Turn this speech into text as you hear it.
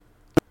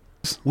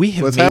We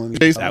have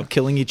made out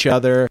killing each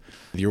other.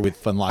 You're with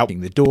fun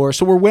locking the door,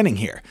 so we're winning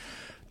here.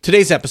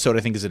 Today's episode, I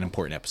think, is an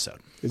important episode.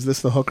 Is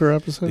this the hooker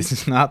episode? This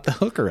is not the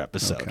hooker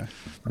episode. Okay.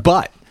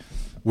 But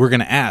we're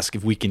going to ask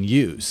if we can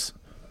use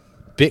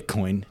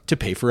Bitcoin to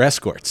pay for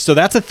escorts. So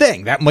that's a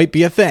thing. That might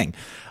be a thing.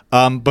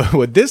 But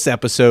what this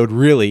episode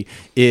really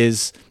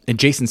is, and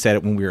Jason said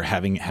it when we were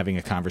having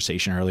a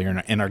conversation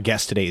earlier, and our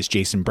guest today is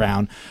Jason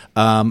Brown.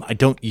 I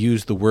don't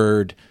use the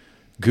word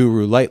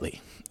guru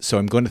lightly. So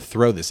I'm going to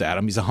throw this at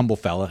him. He's a humble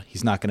fella.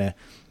 He's not going to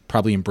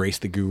probably embrace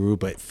the guru.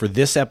 But for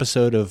this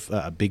episode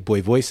of Big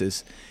Boy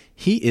Voices,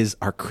 he is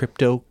our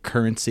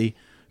cryptocurrency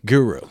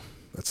guru.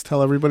 Let's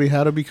tell everybody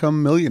how to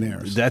become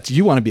millionaires.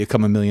 You want to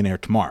become a millionaire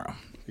tomorrow.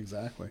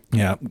 Exactly.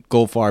 Yeah,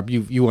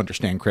 Goldfarb, you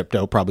understand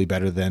crypto probably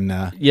better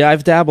than... Yeah,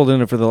 I've dabbled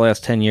in it for the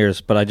last 10 years,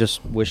 but I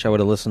just wish I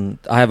would have listened.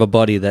 I have a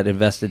buddy that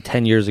invested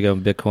 10 years ago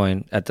in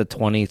Bitcoin at the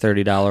 $20,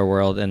 $30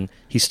 world, and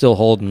he's still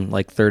holding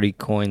like 30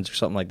 coins or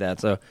something like that.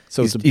 So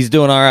he's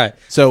doing all right.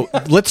 So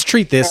let's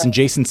treat this, and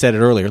Jason said it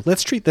earlier,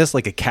 let's treat this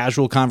like a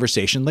casual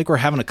conversation, like we're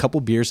having a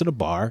couple beers at a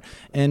bar,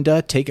 and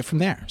take it from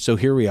there. So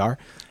here we are,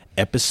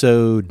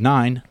 episode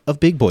 9 of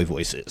Big Boy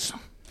Voices.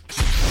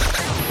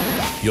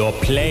 You're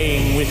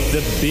playing with the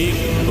big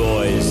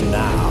boys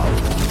now.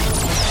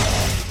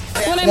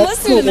 When I'm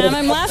listening to them,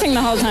 I'm laughing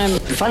the whole time.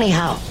 Funny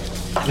how?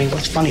 I mean,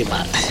 what's funny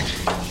about it?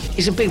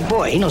 He's a big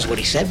boy. He knows what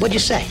he said. What'd you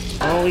say?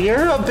 Oh,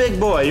 you're a big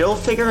boy. You'll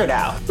figure it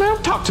out.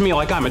 Don't talk to me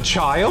like I'm a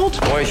child.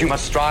 Boys, you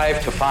must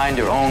strive to find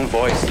your own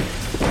voice.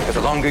 Because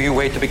the longer you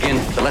wait to begin,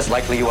 the less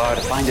likely you are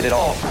to find it at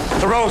all.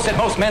 Thoreau said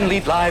most men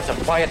lead lives of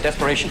quiet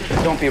desperation.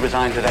 Don't be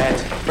resigned to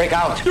that. Break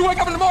out. You wake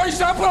up in the morning, you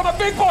say, I put on my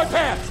big boy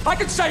pants. I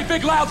can say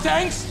big, loud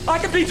things. I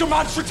can be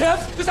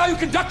demonstrative. This is how you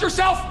conduct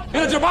yourself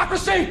in a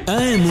democracy.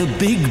 I'm a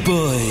big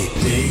boy.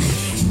 Big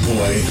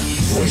Boy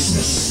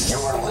Voices. You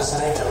are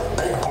listening to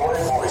Big Boy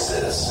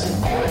Voices.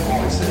 Big Boy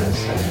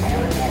Voices. Big Boy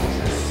Voices.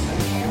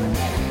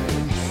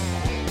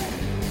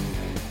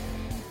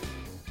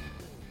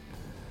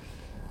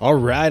 All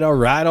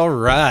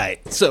right.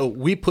 So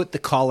we put the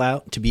call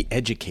out to be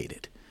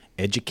educated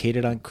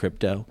on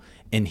crypto,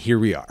 and here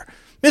we are.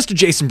 Mr.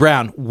 Jason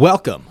Brown,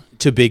 welcome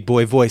to Big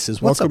Boy Voices.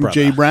 What's up, brother?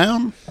 Jay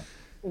Brown.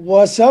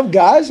 What's up,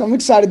 guys? I'm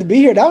excited to be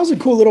here. That was a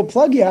cool little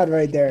plug you had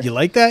right there. You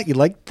like that? You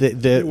like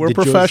the We're the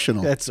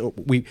professional.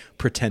 We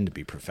pretend to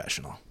be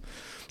professional.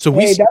 So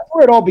that's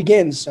where it all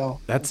begins. So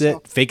that's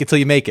it. Fake it till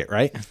you make it,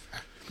 right?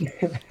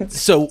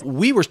 So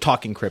we were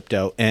talking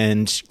crypto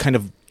and kind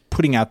of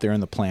putting out there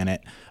on the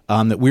planet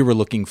that we were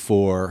looking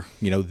for,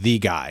 the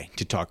guy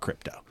to talk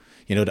crypto,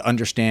 to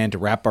understand, to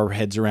wrap our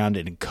heads around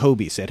it. And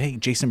Kobe said, hey,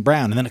 Jason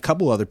Brown. And then a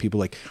couple other people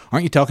like,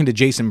 aren't you talking to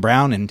Jason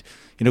Brown? And,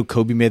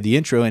 Kobe made the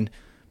intro and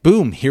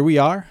boom, here we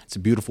are. It's a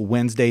beautiful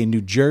Wednesday in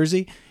New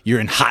Jersey. You're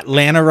in hot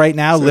Atlanta right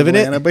now, living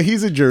it. But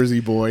he's a Jersey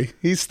boy.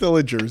 He's still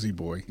a Jersey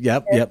boy.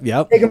 Yep.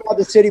 Take him out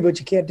the city, but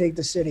you can't take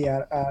the city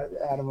out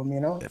of him,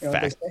 you know what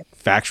they say?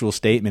 Factual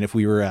statement. If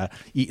we were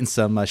eating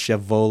some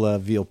Chef Vola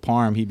veal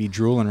parm, he'd be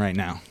drooling right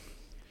now.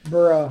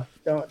 Bruh,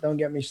 don't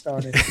get me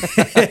started.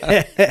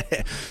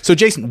 So,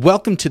 Jason,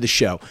 welcome to the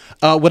show.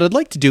 What I'd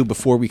like to do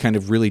before we kind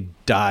of really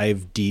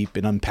dive deep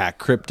and unpack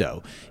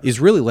crypto is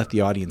really let the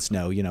audience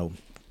know,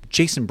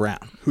 Jason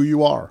Brown. Who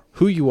you are.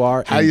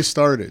 How you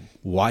started.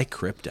 Why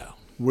crypto?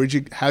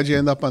 How'd you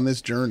end up on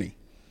this journey?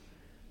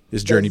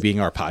 This journey being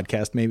our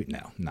podcast, maybe?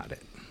 No, not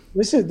it.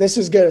 This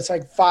is good. It's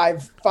like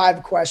five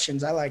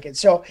questions. I like it.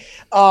 So,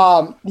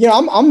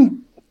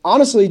 I'm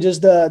honestly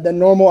just the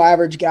normal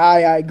average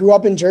guy. I grew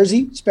up in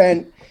Jersey,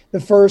 spent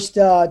the first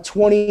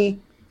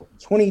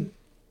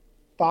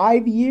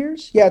 25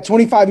 years. Yeah,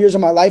 25 years of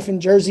my life in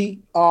Jersey.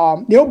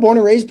 Born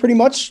and raised pretty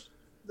much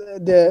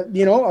the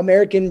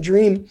American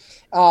dream.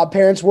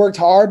 Parents worked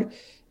hard,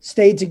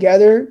 stayed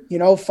together,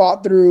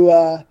 fought through,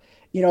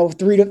 2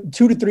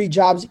 to 3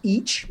 jobs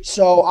each.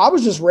 So I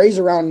was just raised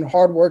around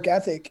hard work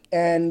ethic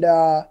and,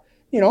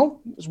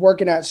 was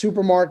working at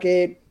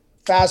supermarket,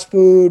 fast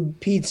food,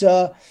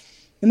 pizza.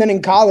 And then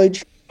in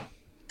college,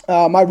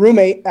 my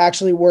roommate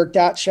actually worked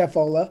at Chef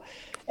Vola,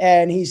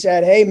 and he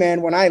said, hey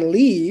man, when I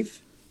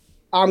leave,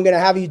 I'm going to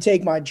have you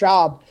take my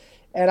job.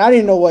 And I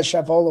didn't know what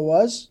Chef Vola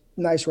was.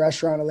 Nice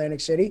restaurant in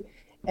Atlantic City.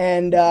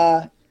 And,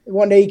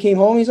 one day he came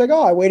home, he's like,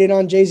 oh, I waited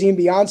on Jay-Z and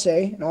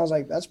Beyonce. And I was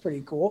like, that's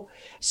pretty cool.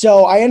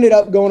 So I ended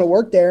up going to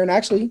work there. And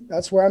actually,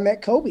 that's where I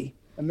met Kobe,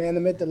 the man,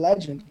 the myth, the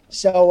legend.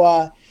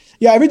 So,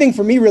 everything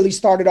for me really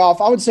started off,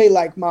 I would say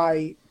like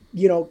my,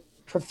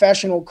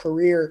 professional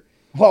career.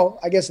 Well,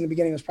 I guess in the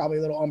beginning it was probably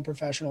a little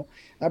unprofessional.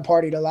 I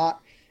partied a lot.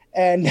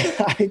 And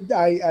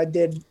I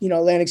did,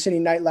 Atlantic City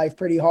nightlife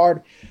pretty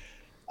hard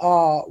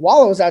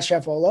while I was at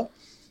Chef Vola.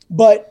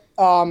 But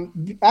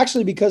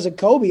actually, because of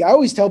Kobe, I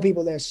always tell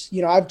people this,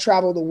 I've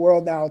traveled the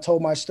world now,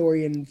 told my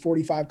story in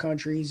 45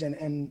 countries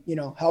and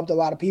helped a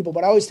lot of people.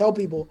 But I always tell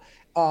people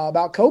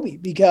about Kobe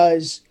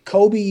because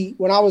Kobe,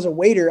 when I was a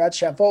waiter at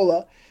Chef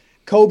Vola,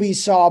 Kobe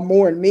saw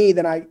more in me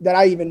than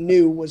I even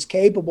knew was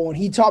capable. And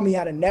he taught me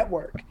how to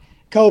network.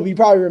 Kobe, you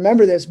probably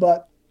remember this,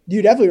 but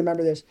you definitely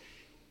remember this.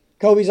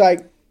 Kobe's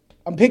like,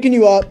 I'm picking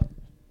you up.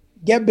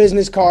 get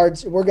business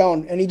cards, we're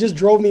going. And he just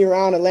drove me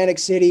around Atlantic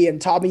City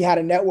and taught me how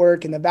to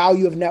network and the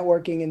value of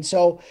networking. And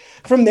so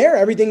from there,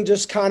 everything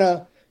just kind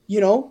of,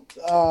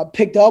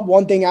 picked up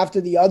one thing after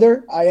the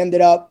other. I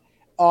ended up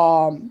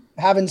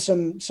having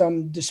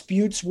some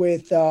disputes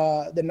with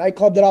the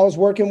nightclub that I was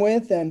working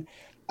with. And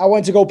I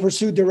went to go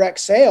pursue direct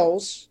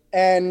sales.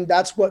 And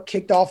that's what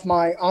kicked off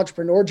my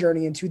entrepreneur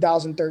journey in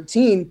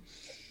 2013.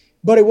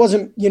 But it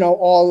wasn't,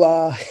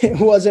 it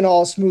wasn't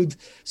all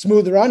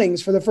smooth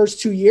runnings. For the first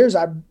 2 years,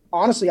 I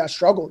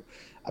struggled.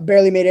 I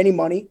barely made any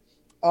money.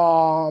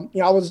 I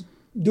was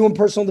doing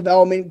personal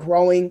development,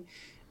 growing.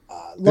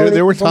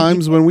 There were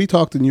times when we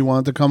talked and you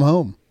wanted to come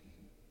home.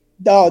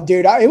 Oh,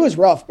 dude, it was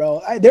rough,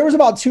 bro. There was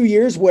about 2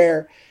 years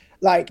where,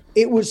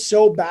 it was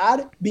so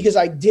bad because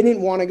I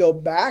didn't want to go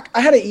back. I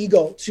had an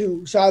ego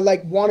too, so I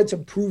wanted to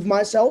prove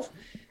myself.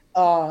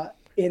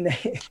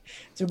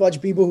 To a bunch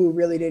of people who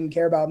really didn't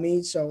care about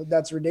me. So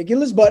that's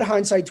ridiculous. But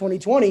hindsight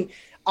 2020,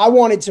 I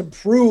wanted to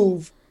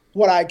prove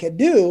what I could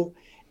do.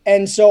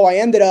 And so I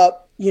ended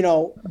up,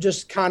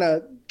 just kind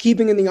of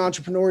keeping in the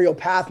entrepreneurial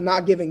path,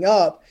 not giving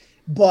up,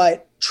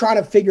 but trying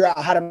to figure out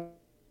how to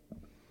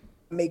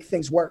make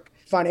things work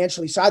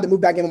financially. So I had to move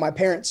back in with my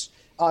parents,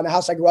 the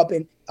house I grew up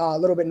in, a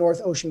little bit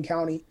north Ocean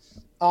County.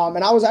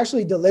 And I was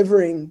actually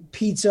delivering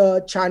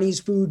pizza,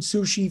 Chinese food,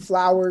 sushi,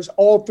 flowers,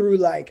 all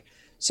through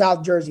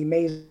South Jersey,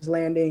 Mays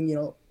Landing,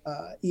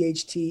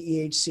 EHT,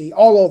 EHC,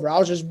 all over. I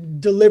was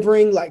just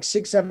delivering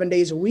 6-7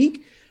 days a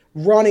week,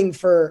 trying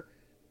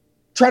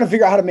to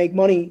figure out how to make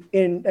money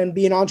and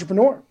be an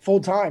entrepreneur full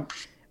time.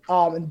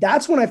 And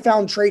that's when I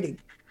found trading.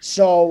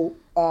 So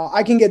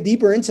I can get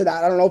deeper into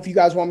that. I don't know if you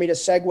guys want me to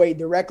segue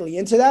directly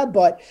into that,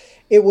 but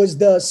it was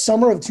the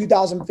summer of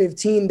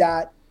 2015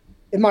 that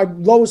at my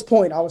lowest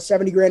point, I was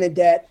 70 grand in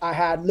debt. I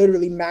had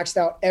literally maxed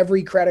out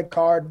every credit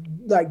card,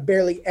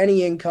 barely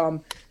any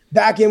income.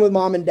 Back in with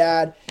mom and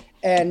dad.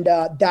 And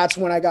that's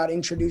when I got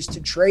introduced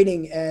to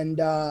trading and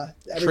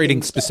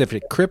trading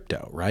specific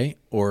crypto, right?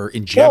 Or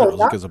in general,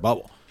 because of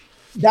bubble.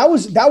 That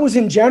was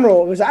in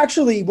general. It was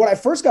actually what I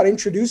first got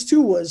introduced to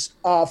was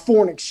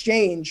foreign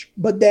exchange.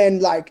 But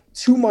then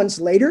 2 months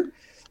later,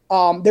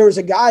 there was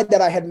a guy that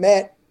I had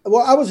met.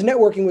 Well, I was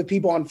networking with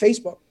people on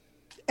Facebook.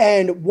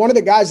 And one of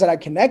the guys that I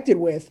connected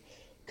with,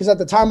 because at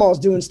the time I was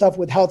doing stuff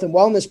with health and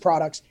wellness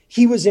products,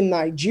 he was in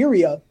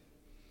Nigeria.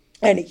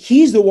 And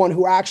he's the one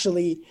who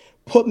actually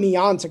put me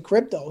onto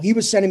crypto. He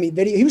was sending me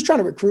video. He was trying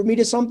to recruit me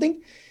to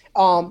something.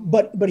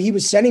 But he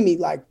was sending me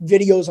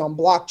videos on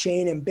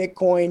blockchain and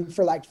Bitcoin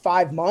for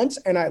 5 months.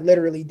 And I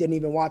literally didn't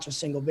even watch a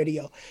single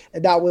video.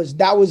 And that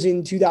was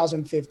in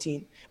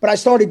 2015. But I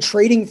started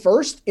trading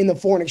first in the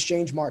foreign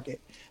exchange market.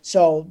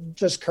 So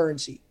just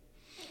currency.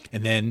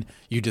 And then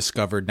you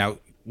discovered, now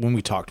when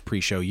we talked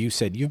pre-show, you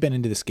said you've been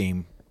into this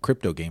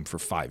crypto game for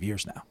 5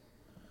 years now.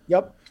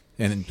 Yep.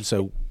 And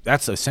so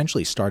that's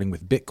essentially starting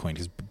with Bitcoin.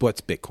 Because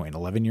what's Bitcoin?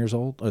 11 years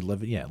old?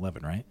 11, yeah,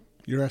 11, right?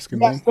 You're asking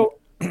me. So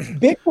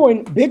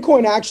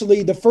Bitcoin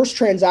actually, the first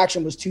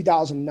transaction was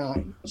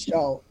 2009.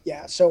 So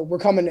yeah, so we're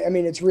coming. I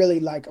mean, it's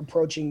really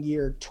approaching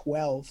year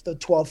 12, the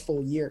 12th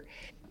full year.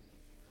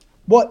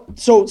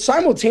 So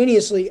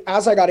simultaneously,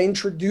 as I got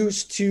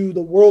introduced to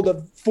the world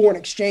of foreign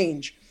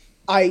exchange,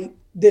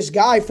 this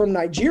guy from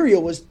Nigeria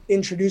was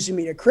introducing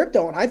me to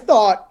crypto, and I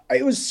thought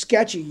it was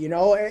sketchy,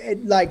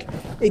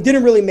 it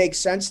didn't really make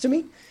sense to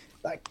me.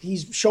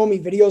 He's showing me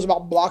videos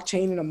about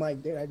blockchain, and I'm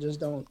like, dude, I just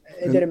don't.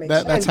 It didn't make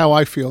sense. That's how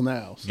I feel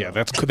now. So. Yeah,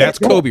 that's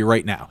Kobe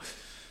right now.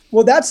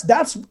 Well, that's.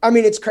 I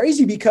mean, it's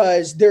crazy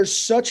because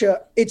there's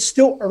it's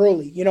still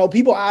early.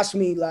 People ask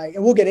me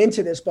and we'll get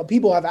into this, but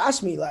people have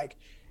asked me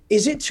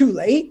is it too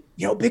late?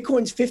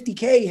 Bitcoin's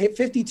 50K, hit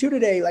 52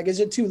 today. Is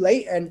it too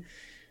late? And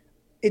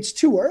it's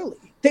too early.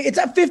 It's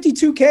at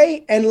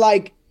 52K and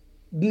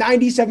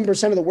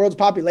 97% of the world's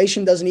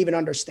population doesn't even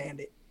understand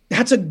it.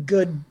 That's a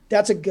good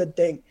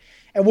thing.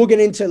 And we'll get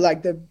into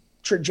the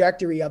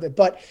trajectory of it,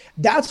 but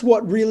that's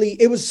what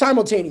it was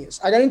simultaneous.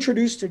 I got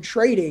introduced to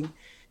trading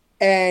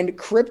and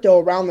crypto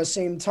around the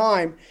same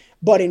time,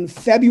 but in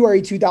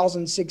February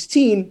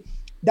 2016,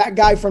 that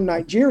guy from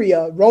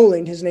Nigeria,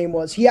 Roland, his name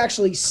was, he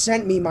actually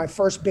sent me my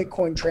first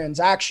Bitcoin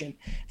transaction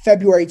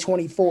February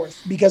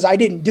 24th because I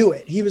didn't do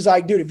it. He was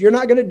like, dude, if you're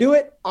not going to do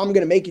it, I'm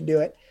going to make you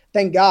do it.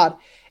 Thank God.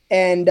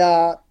 And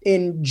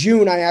in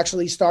June, I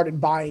actually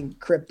started buying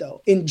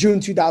crypto in June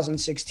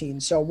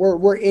 2016. So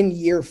we're in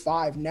year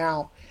 5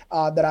 now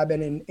that I've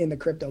been in the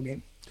crypto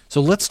game. So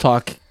let's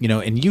talk,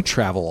 and you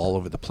travel all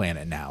over the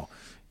planet now,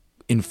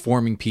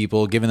 informing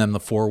people, giving them the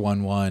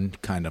 411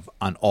 kind of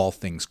on all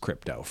things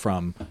crypto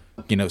from,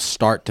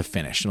 start to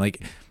finish.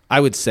 I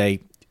would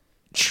say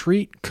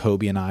treat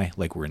Kobe and I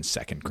like we're in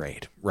second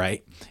grade,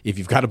 right? If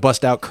you've got to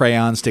bust out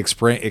crayons to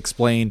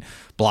explain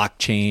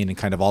blockchain and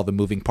kind of all the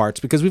moving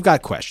parts, because we've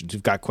got questions.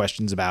 We've got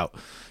questions about,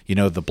 the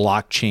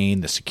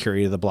blockchain, the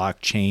security of the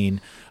blockchain,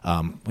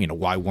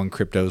 why one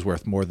crypto is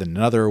worth more than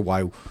another,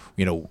 why,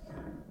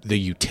 the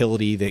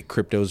utility that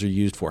cryptos are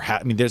used for.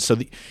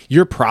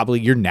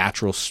 Your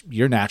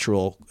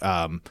natural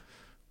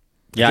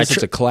Yeah, guess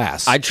it's a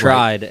class. I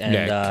tried, right?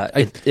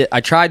 and I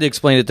tried to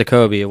explain it to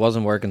Kobe. It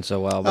wasn't working so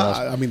well. But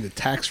I mean, the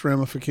tax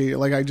ramification.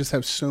 Like, I just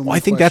have so many. Well,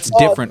 I think questions.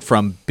 that's different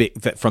from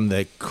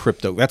the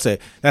crypto. That's a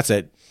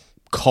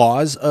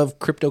cause of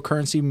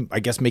cryptocurrency.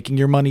 I guess making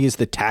your money is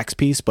the tax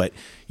piece, but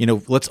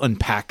let's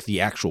unpack the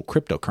actual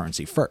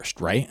cryptocurrency first,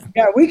 right?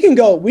 Yeah, we can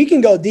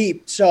go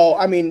deep. So,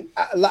 I mean,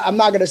 I'm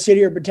not going to sit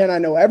here and pretend I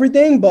know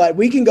everything, but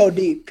we can go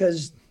deep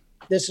because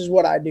this is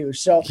what I do.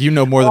 So you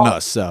know more than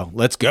us, so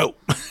let's go.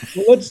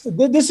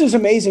 This is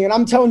amazing, and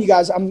I'm telling you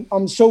guys,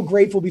 I'm so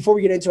grateful. Before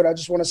we get into it, I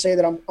just want to say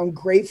that I'm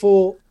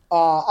grateful.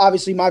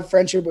 Obviously, my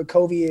friendship with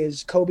Kobe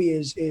is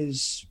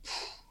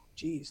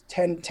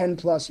 10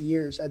 plus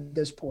years at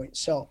this point.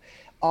 So,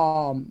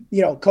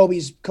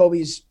 Kobe's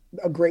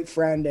a great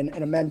friend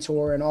and a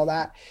mentor and all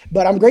that.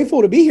 But I'm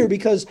grateful to be here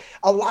because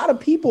a lot of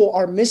people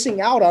are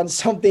missing out on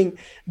something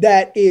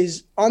that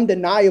is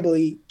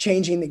undeniably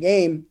changing the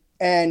game.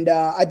 And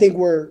I think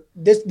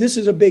this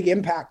is a big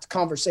impact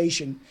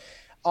conversation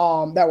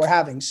that we're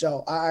having.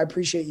 So I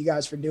appreciate you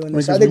guys for doing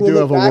this. I think we do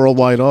have a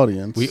worldwide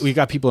audience. We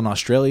got people in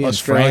Australia and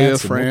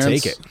France. And we'll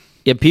take it.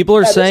 Yeah, people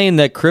are saying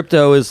that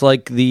crypto is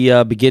like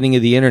the beginning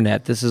of the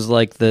internet. This is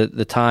like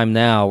the time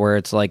now where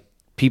it's like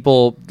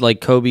people like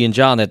Kobe and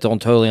John that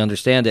don't totally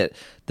understand it.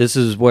 This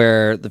is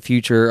where the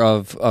future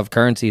of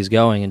currency is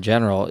going in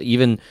general,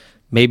 even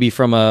maybe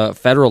from a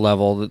federal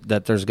level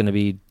that there's going to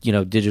be,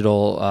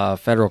 digital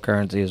federal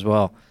currency as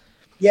well.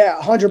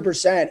 Yeah,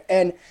 100%.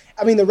 And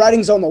I mean, the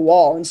writing's on the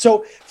wall. And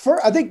so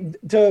I think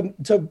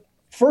to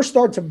first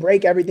start to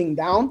break everything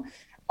down,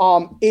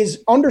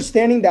 is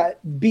understanding that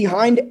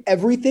behind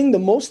everything, the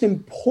most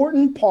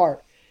important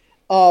part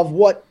of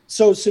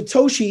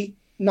Satoshi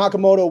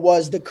Nakamoto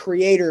was the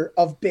creator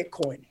of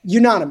Bitcoin,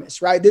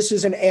 unanimous, right? This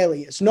is an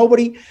alias.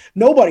 Nobody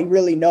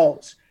really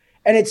knows.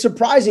 And it's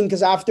surprising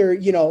because after,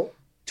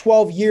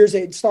 12 years,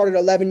 it started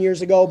 11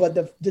 years ago, but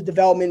the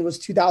development was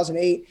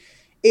 2008.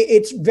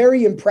 It's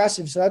very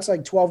impressive. So that's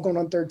like 12 going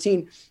on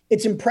 13.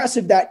 It's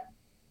impressive that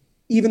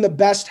even the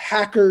best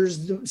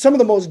hackers, some of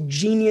the most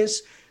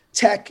genius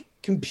tech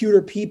computer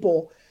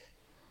people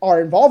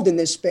are involved in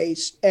this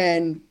space.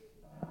 And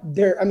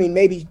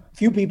maybe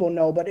few people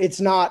know, but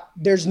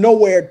there's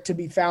nowhere to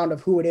be found of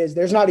who it is.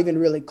 There's not even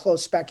really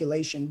close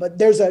speculation, but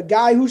there's a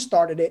guy who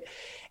started it.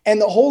 And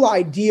the whole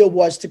idea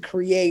was to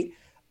create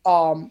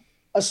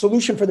a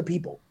solution for the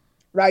people,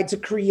 right? To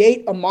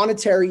create a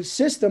monetary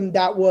system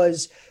that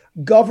was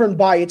governed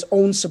by its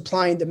own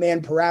supply and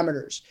demand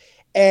parameters.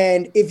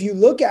 And if you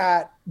look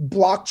at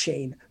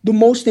blockchain, the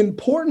most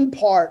important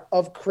part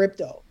of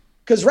crypto,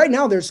 because right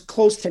now there's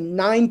close to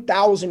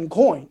 9,000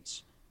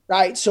 coins,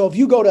 right? So if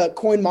you go to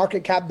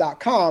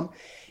coinmarketcap.com,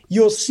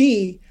 you'll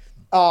see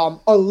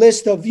a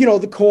list of,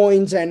 the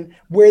coins and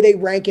where they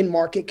rank in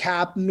market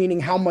cap, meaning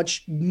how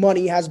much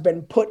money has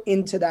been put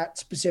into that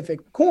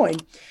specific coin.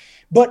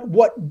 But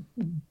what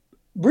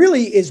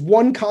really is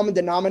one common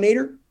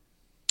denominator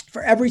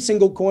for every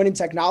single coin in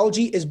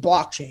technology is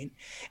blockchain.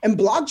 And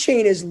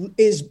blockchain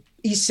is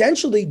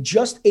essentially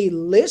just a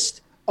list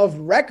of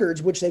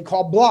records, which they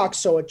call blocks,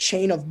 so a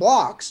chain of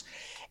blocks.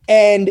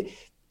 And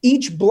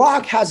each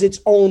block has its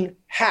own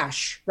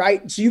hash,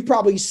 right? So you've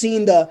probably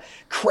seen the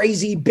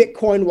crazy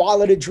Bitcoin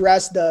wallet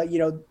address, the,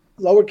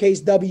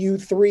 lowercase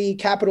w3,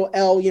 capital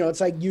L,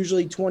 it's like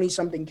usually 20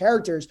 something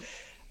characters.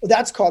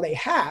 That's called a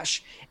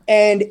hash.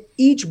 And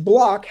each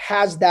block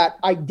has that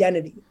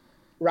identity,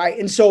 right?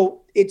 And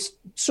so it's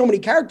so many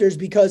characters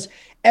because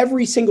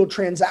every single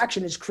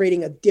transaction is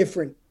creating a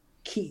different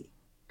key,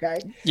 okay?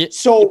 Yeah.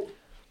 So,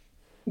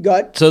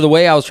 good. So the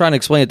way I was trying to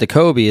explain it to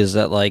Kobe is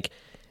that, like,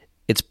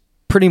 it's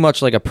pretty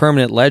much like a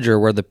permanent ledger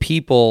where the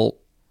people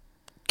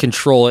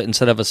control it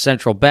instead of a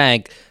central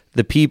bank.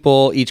 The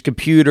people, each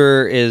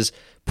computer is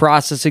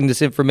processing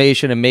this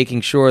information and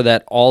making sure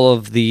that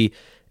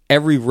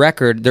every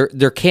record,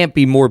 there can't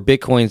be more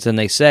Bitcoins than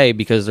they say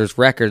because there's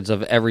records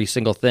of every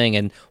single thing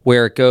and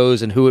where it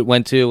goes and who it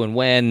went to and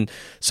when.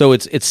 So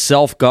it's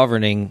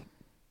self-governing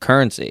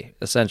currency,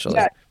 essentially.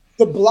 Yeah.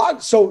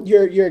 So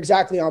you're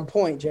exactly on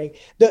point, Jay.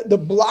 The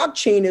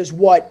blockchain is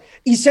what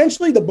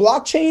essentially the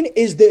blockchain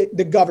is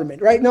the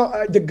government, right?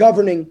 No, the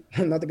governing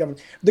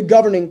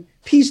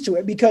piece to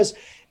it, because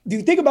if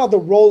you think about the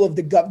role of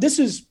this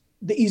is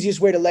the easiest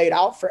way to lay it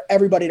out for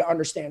everybody to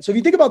understand. So if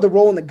you think about the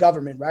role in the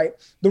government, right?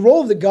 The role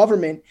of the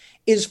government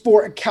is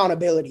for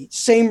accountability.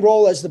 Same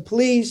role as the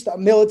police, the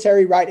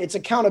military, right? It's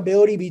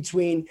accountability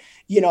between,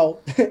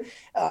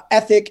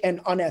 ethic and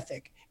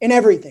unethic and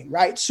everything,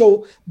 right?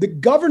 So the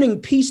governing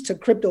piece to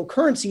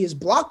cryptocurrency is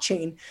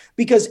blockchain,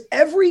 because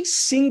every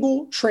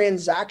single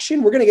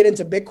transaction, we're going to get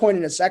into Bitcoin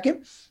in a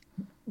second,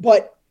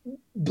 but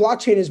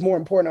blockchain is more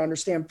important to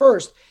understand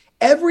first.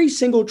 Every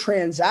single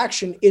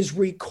transaction is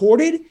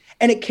recorded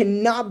and it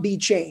cannot be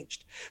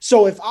changed.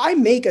 So if I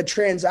make a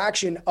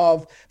transaction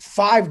of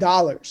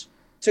 $5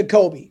 to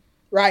Kobe,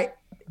 right,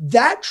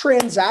 that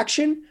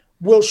transaction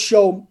will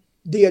show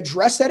the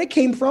address that it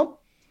came from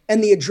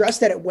and the address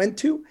that it went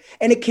to,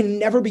 and it can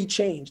never be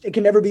changed. It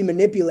can never be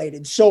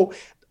manipulated. So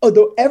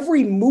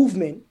every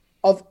movement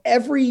of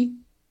every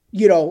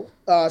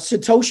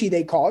Satoshi,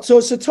 they call it. So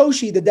a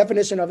Satoshi, the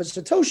definition of a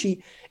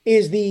Satoshi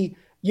is the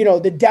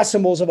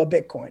decimals of a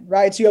Bitcoin,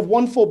 right? So you have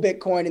one full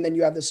Bitcoin and then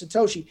you have the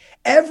Satoshi.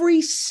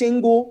 Every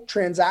single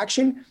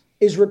transaction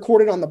is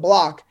recorded on the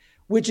block,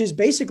 which is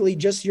basically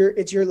just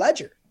it's your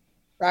ledger,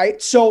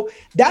 right? So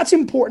that's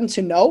important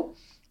to know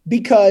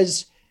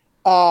because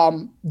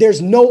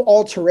there's no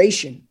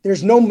alteration.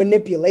 There's no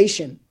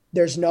manipulation.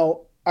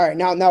 All right,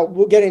 now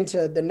we'll get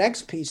into the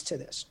next piece to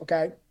this,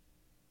 okay?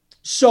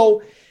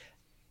 So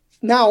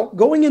now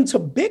going into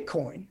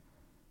Bitcoin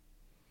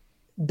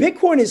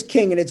is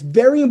king, and it's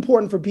very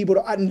important for people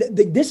to,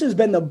 this has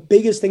been the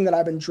biggest thing that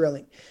I've been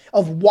drilling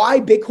of why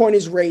Bitcoin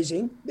is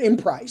raising in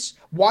price,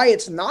 why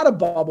it's not a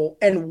bubble,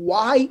 and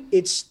why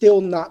it's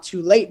still not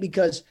too late,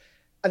 because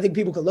I think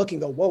people could look and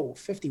go, whoa,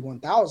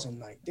 51,000,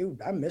 like,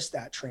 dude, I missed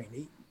that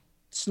train.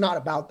 It's not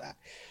about that.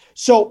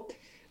 So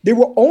there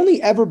will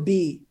only ever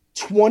be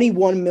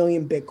 21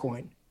 million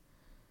Bitcoin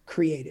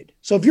created.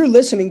 So if you're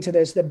listening to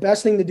this, the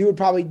best thing to do would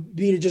probably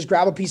be to just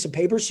grab a piece of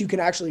paper so you can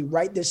actually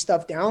write this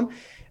stuff down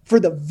for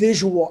the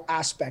visual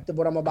aspect of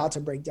what I'm about to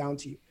break down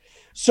to you.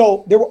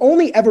 So there will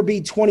only ever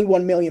be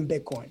 21 million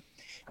Bitcoin.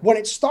 When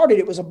it started,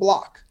 it was a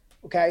block,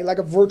 okay, like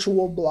a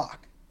virtual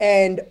block.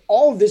 And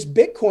all of this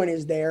Bitcoin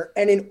is there.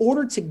 And in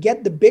order to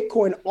get the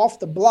Bitcoin off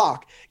the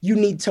block, you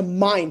need to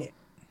mine it.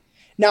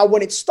 Now,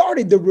 when it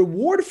started, the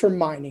reward for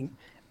mining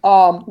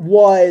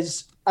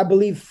was, I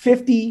believe,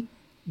 $50.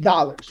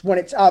 When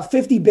it's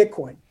 50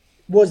 Bitcoin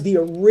was the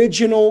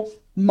original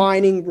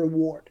mining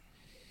reward.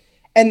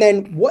 And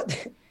then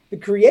what the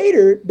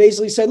creator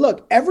basically said,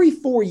 look, every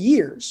 4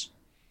 years,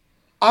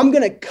 I'm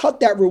going to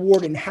cut that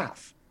reward in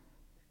half.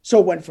 So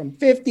it went from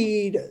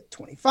 50 to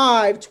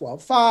 25,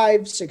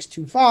 12.5,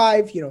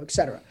 625, et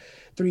cetera,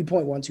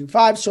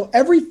 3.125. So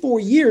every 4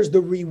 years, the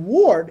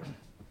reward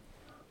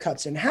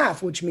cuts in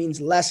half, which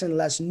means less and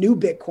less new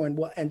Bitcoin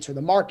will enter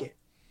the market.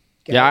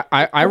 Okay. Yeah,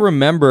 I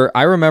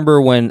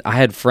remember when I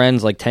had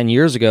friends like 10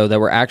 years ago that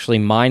were actually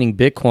mining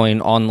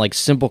Bitcoin on like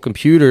simple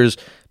computers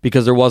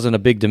because there wasn't a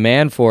big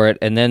demand for it.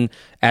 And then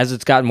as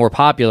it's gotten more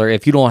popular,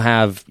 if you don't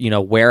have,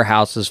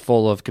 warehouses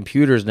full of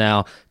computers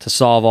now to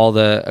solve all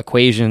the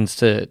equations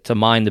to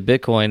mine the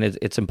Bitcoin,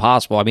 it's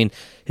impossible. I mean,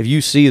 if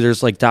you see,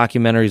 there's like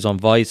documentaries on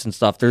Vice and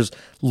stuff, there's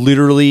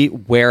literally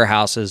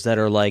warehouses that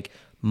are like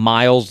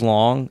miles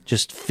long,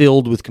 just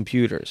filled with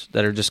computers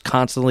that are just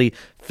constantly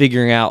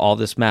figuring out all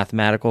this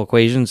mathematical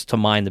equations to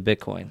mine the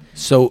Bitcoin.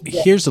 So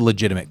here's a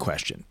legitimate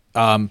question.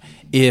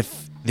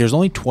 If there's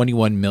only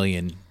 21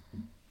 million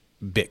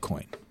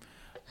Bitcoin,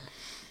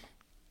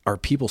 are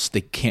people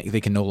they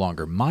can no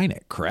longer mine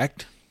it,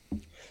 correct?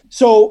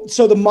 So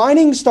the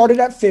mining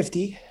started at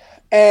 50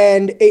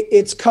 and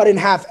it's cut in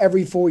half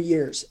every 4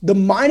 years. The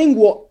mining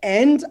will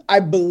end, I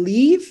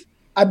believe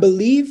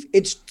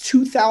it's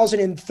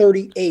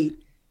 2038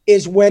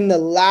 is when the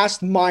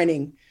last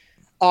mining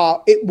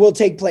it will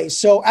take place.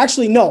 So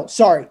actually, no,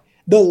 sorry.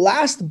 The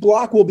last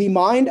block will be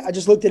mined. I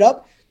just looked it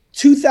up,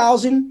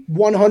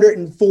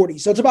 2,140.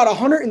 So it's about a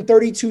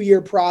 132-year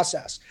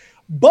process.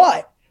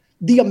 But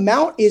the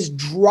amount is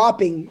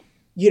dropping,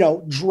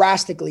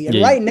 drastically.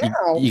 And right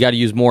now, you got to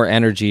use more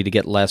energy to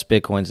get less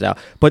Bitcoins out.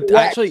 But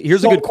actually,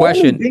 here's a good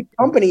question. Big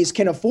companies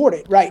can afford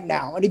it right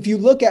now. And if you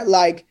look at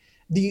like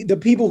the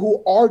people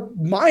who are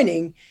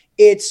mining,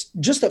 it's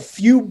just a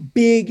few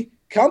big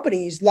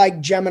companies like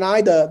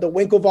Gemini, the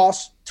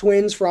Winklevoss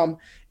twins from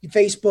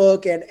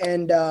Facebook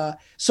and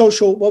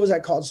social, what was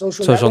that called?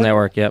 Social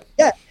Network. Yep.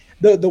 Yeah.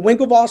 The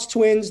Winklevoss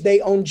twins,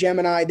 they own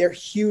Gemini. They're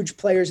huge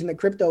players in the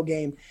crypto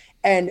game.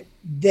 And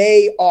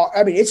they are,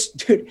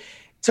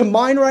 to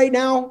mine right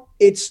now,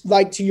 it's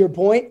like, to your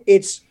point,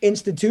 it's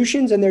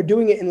institutions, and they're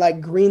doing it in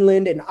like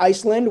Greenland and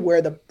Iceland where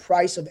the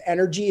price of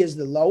energy is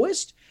the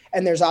lowest.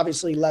 And there's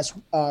obviously less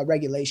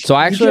regulation. So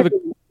I actually have a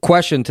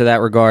question to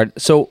that regard.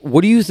 So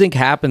what do you think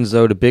happens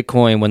though to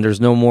Bitcoin when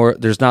there's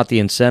not the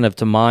incentive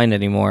to mine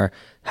anymore?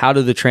 How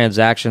do the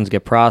transactions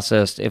get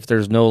processed if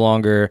there's no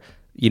longer,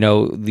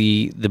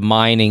 the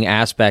mining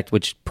aspect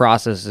which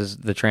processes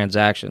the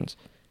transactions?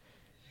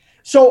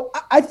 So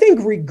I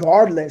think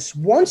regardless,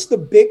 once the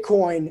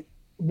Bitcoin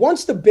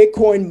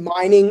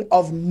mining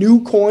of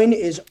new coin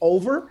is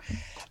over,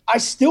 I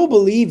still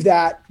believe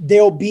that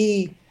there'll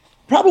be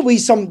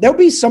some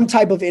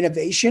type of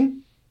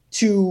innovation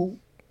to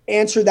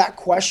answer that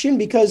question,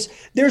 because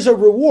there's a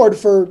reward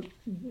for,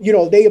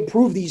 they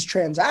approve these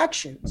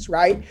transactions,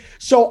 right?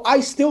 So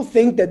I still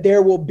think that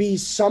there will be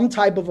some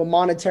type of a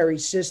monetary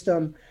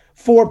system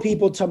for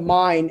people to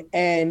mine.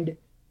 And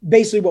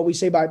basically what we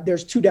say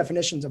there's two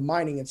definitions of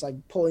mining. It's like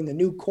pulling the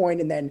new coin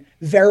and then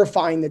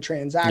verifying the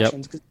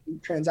transactions, because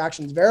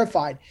transactions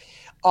verified.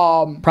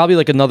 Probably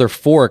like another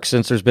fork,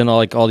 since there's been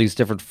all these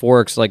different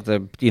forks, like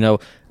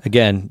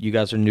again, you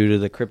guys are new to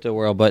the crypto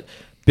world, but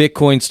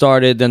Bitcoin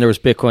started, then there was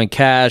Bitcoin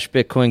Cash,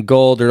 Bitcoin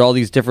Gold. There are all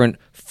these different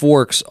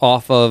forks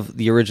off of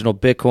the original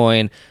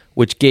Bitcoin,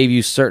 which gave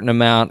you certain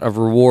amount of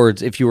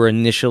rewards if you were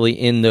initially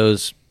in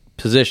those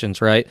positions,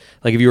 right?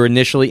 Like if you were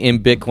initially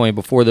in Bitcoin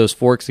before those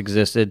forks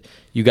existed,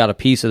 you got a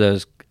piece of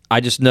those.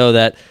 I just know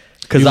that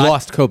You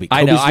lost Kobe.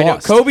 I know.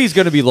 Lost. Kobe's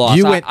going to be lost.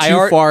 You went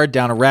too far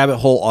down a rabbit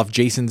hole off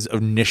Jason's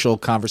initial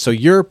conversation. So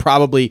you're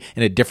probably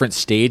in a different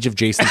stage of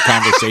Jason's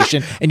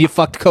conversation, and you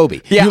fucked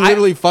Kobe. Yeah, you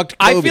literally fucked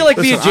Kobe. I feel like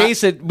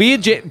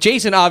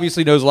Jason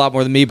obviously knows a lot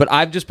more than me, but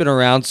I've just been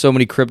around so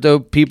many crypto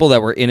people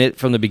that were in it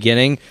from the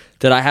beginning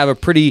that I have a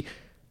pretty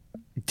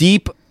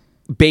deep,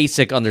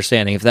 basic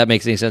understanding, if that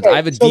makes any sense. I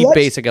have a deep,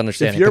 basic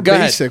understanding. If you're Go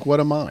basic, ahead. what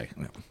am I?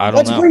 I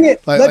don't know. Let's bring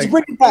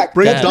it back.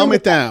 Dumb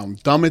it down.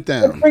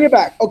 Let's bring it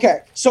back.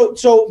 Okay.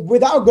 So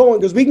without going,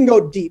 because we can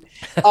go deep,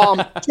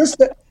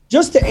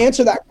 just to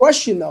answer that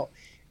question though,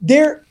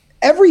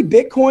 every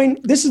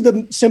Bitcoin, this is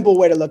the simple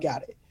way to look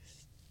at it.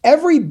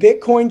 Every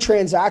Bitcoin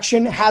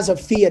transaction has a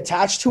fee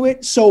attached to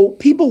it, so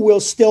people will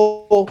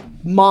still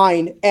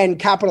mine and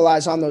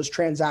capitalize on those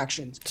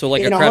transactions. So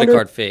like a credit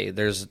card fee,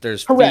 there's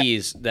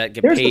fees that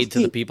get paid to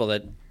the people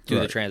that do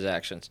the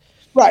transactions.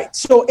 Right.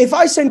 So if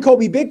I send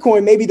Kobe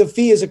Bitcoin, maybe the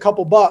fee is a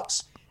couple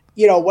bucks,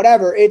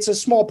 whatever. It's a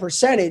small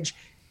percentage,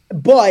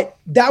 but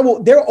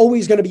they're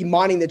always going to be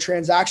mining the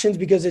transactions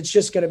because it's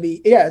just going to be,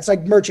 it's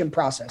like merchant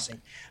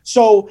processing.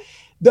 So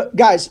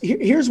guys,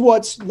 here's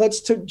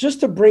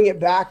just to bring it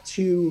back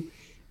to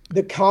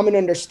the common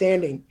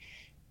understanding.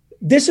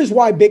 This is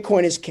why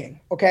Bitcoin is king.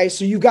 Okay.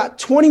 So you've got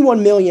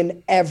 21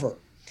 million ever.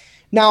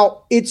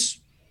 Now it's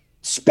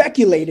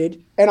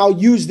speculated, and I'll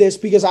use this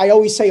because I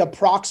always say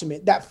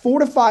approximate, that 4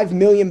 to 5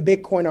 million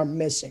Bitcoin are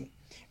missing,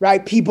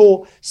 right?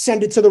 People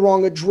send it to the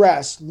wrong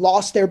address,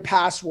 lost their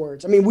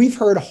passwords. I mean, we've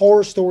heard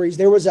horror stories.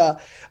 There was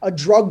a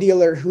drug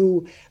dealer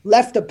who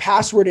left a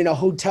password in a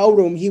hotel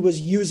room he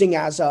was using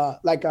as a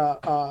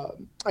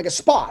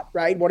spot,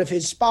 right? One of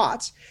his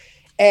spots.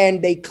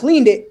 And they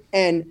cleaned it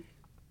and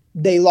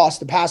they lost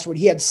the password.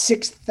 He had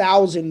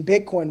 6,000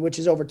 Bitcoin, which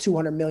is over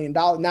 $200 million,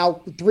 now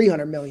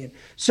 300 million.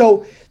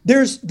 So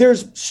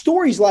there's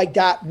stories like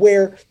that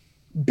where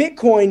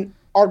Bitcoin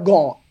are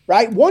gone,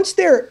 right? Once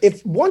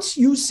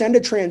you send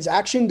a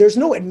transaction, there's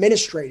no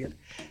administrator.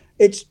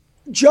 It's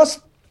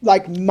just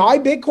like my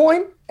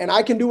Bitcoin and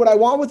I can do what I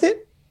want with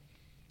it.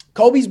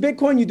 Kobe's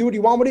Bitcoin, you do what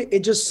you want with it.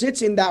 It just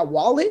sits in that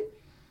wallet.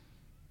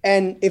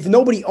 And if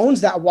nobody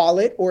owns that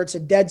wallet, or it's a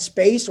dead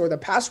space, or the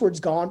password's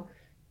gone,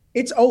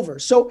 it's over.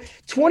 So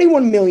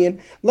 21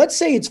 million, let's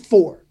say it's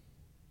 4,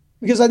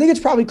 because I think it's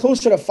probably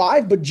closer to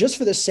 5, but just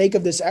for the sake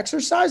of this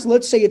exercise,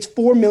 let's say it's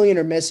 4 million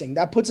are missing.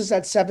 That puts us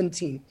at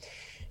 17.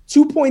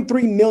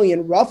 2.3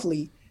 million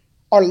roughly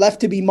are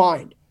left to be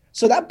mined.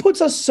 So that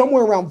puts us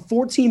somewhere around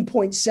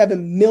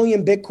 14.7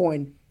 million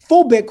Bitcoin,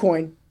 full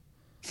Bitcoin,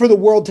 for the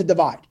world to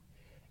divide.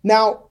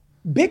 Now,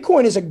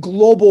 Bitcoin is a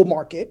global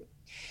market.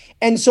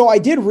 And so I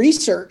did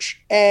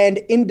research, and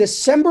in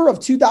December of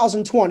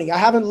 2020, I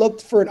haven't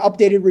looked for an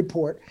updated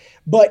report,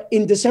 but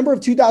in December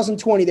of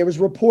 2020, there was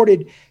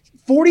reported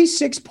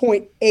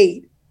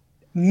 46.8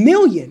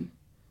 million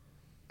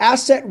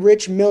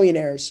asset-rich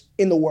millionaires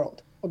in the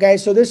world. Okay,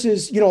 so this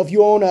is, if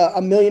you own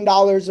 $1 million,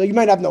 you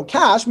might have no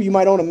cash, but you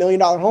might own $1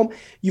 million home,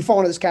 you fall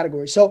into this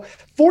category. So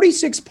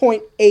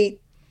 46.8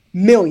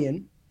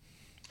 million,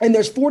 and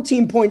there's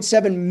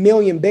 14.7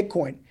 million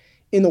Bitcoin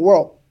in the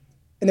world,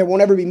 and there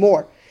won't ever be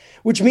more.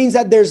 Which means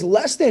that there's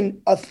less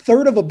than a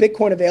third of a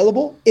Bitcoin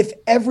available if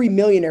every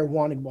millionaire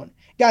wanted one.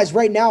 Guys,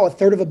 right now, a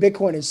third of a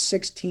Bitcoin is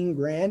 16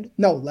 grand.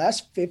 No, less,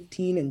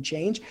 15 and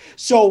change.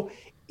 So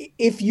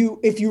if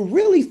you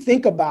really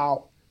think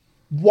about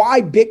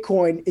why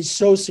Bitcoin is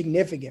so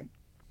significant,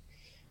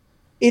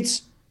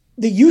 it's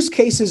the use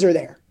cases are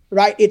there,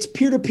 right? It's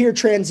peer-to-peer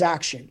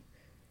transaction.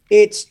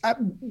 It's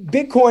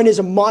Bitcoin is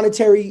a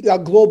monetary,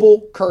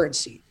 global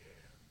currency.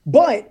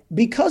 But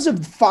because of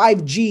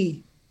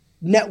 5G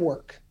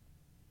network,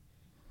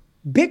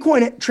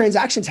 Bitcoin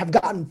transactions have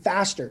gotten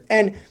faster.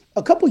 And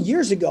a couple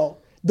years ago,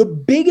 the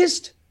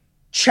biggest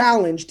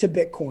challenge to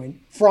Bitcoin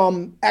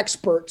from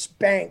experts,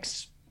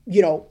 banks,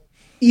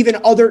 even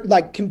other,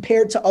 like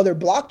compared to other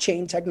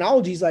blockchain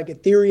technologies like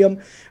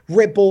Ethereum,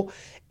 Ripple,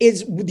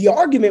 is the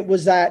argument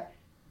was that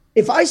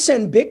if I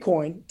send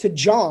Bitcoin to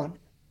John,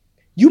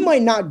 you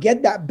might not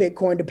get that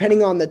Bitcoin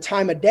depending on the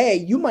time of day.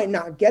 You might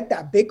not get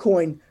that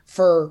Bitcoin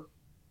for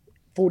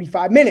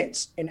 45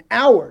 minutes, an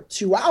hour,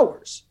 2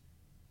 hours.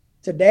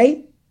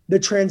 Today, the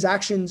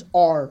transactions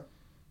are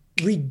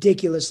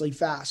ridiculously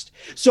fast.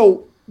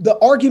 So the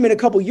argument a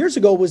couple years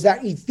ago was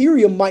that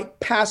Ethereum might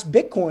pass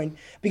Bitcoin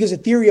because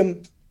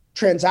Ethereum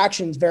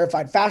transactions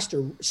verified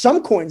faster.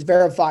 Some coins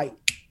verify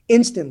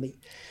instantly,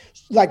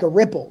 like a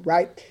Ripple,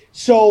 right?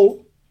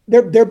 So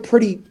they're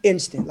pretty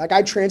instant. Like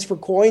I transfer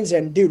coins,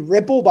 and dude,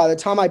 Ripple, by the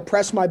time I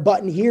press my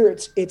button here,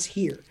 it's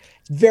here.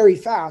 It's very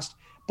fast.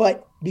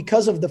 But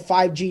because of the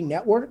 5G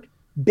network,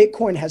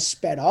 Bitcoin has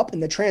sped up,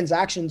 and the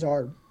transactions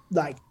are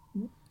like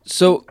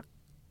 2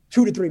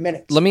 to 3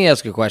 minutes. Let me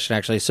ask a question,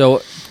 actually.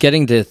 So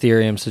getting to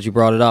Ethereum, since you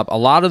brought it up, a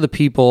lot of the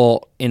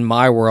people in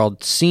my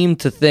world seem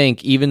to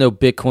think, even though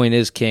Bitcoin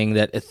is king,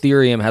 that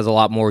Ethereum has a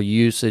lot more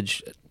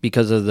usage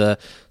because of the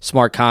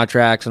smart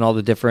contracts and all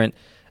the different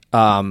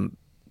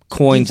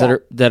coins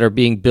that are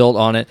being built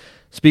on it.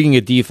 Speaking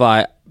of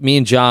DeFi, me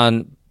and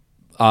John,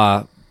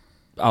 I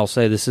I'll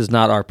say this is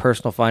not our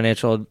personal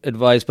financial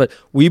advice, but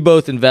we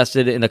both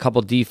invested in a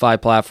couple DeFi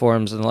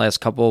platforms in the last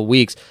couple of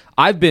weeks.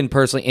 I've been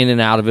personally in and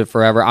out of it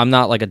forever. I'm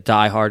not like a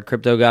diehard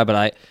crypto guy,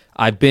 but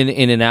I've been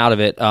in and out of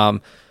it.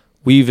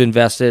 We've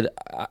invested,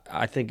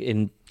 I think,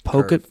 in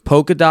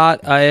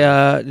Polkadot.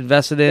 I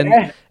invested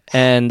in,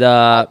 and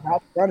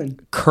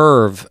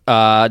Curve,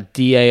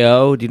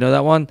 DAO. Do you know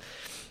that one?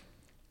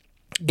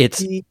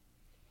 It's in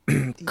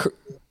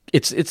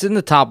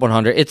the top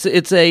 100.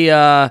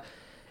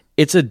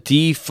 It's a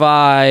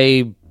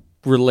DeFi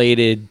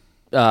related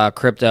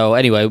crypto.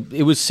 Anyway,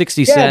 it was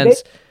 60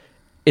 cents.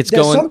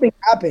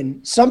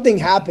 Something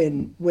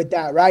happened with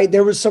that, right?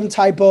 There was some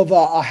type of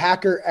a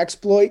hacker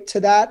exploit to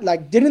that.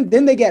 Like,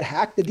 didn't they get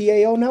hacked, the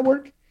DAO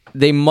network?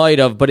 They might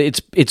have, but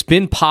it's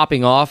been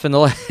popping off in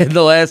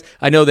the last.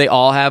 I know they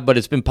all have, but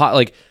it's been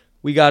like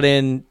we got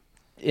in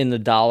the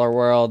dollar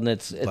world, and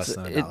it was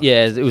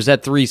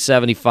at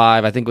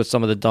 375. I think with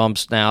some of the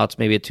dumps now, it's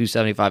maybe at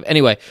 275.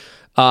 Anyway,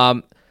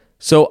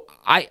 so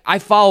I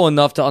follow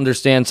enough to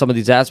understand some of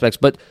these aspects,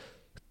 but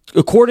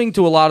according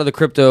to a lot of the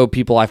crypto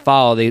people I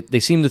follow,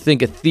 they seem to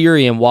think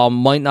Ethereum, while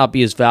might not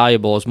be as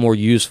valuable, is more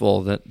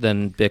useful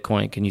than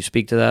Bitcoin. Can you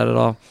speak to that at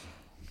all?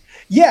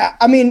 Yeah,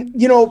 I mean,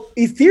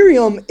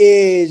 Ethereum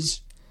is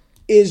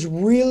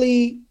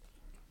really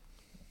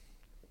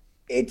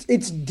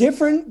it's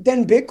different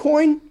than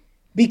Bitcoin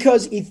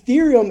because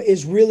Ethereum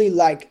is really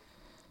like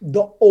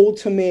the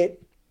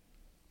ultimate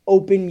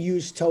open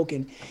use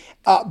token.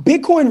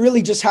 Bitcoin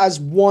really just has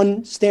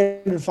one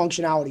standard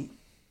functionality: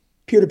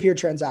 peer-to-peer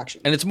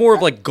transaction. And it's more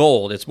of like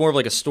gold. It's more of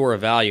like a store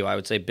of value, I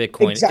would say,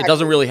 Bitcoin. Exactly. It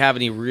doesn't really have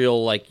any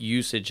real like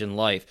usage in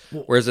life.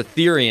 Whereas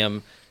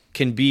Ethereum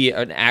can be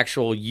an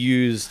actual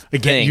used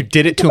thing. You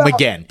did it to him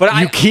again. But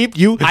I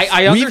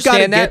understand we've got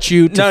to get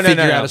you to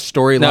figure out a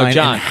storyline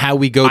and how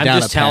we go down a path.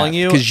 I'm just telling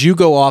you. Because you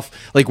go off,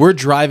 like we're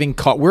driving,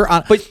 we're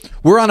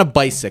on a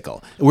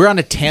bicycle. We're on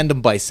a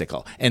tandem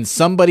bicycle. And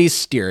somebody's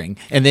steering.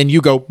 And then you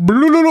go, and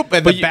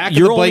the back of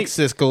the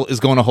bicycle is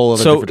going a whole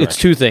other different direction. So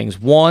it's two things.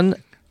 One,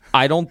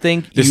 I don't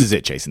think... This is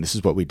it, Jason. This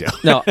is what we do.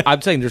 No,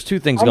 I'm saying there's two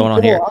things going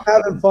on here. I'm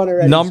having fun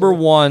already. Number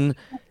one,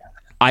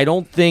 I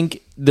don't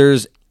think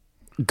there's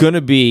going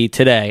to be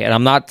today, and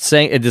I'm not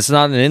saying this is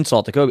not an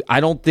insult to Kobe. I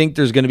don't think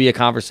there's going to be a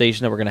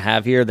conversation that we're going to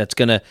have here that's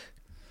going to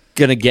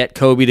get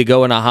Kobe to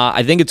go in a hot.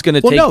 I think it's going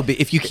to take. Well, no, but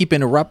if you keep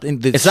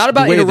interrupting, it's not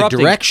about interrupting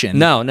the direction.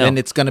 No, then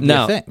it's going to be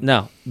a thing.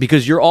 No,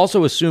 because you're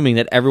also assuming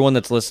that everyone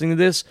that's listening to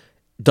this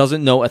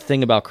doesn't know a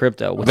thing about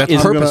crypto. Which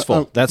is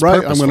purposeful. That's right.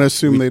 Purposeful. I'm going to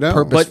assume they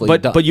don't.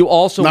 But you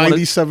also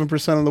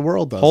 97% of the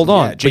world does. Hold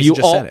on, yeah, Jason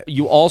just said it.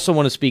 You also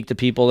want to speak to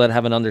people that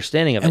have an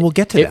understanding of it, and we'll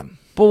get to them.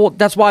 But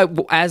that's why,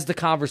 as the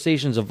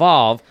conversations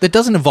evolve, that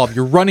doesn't evolve.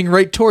 You're running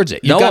right towards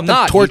it. You got I'm the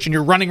not. torch, and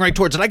you're running right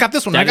towards it. I got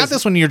this one. I got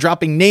this one. And you're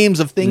dropping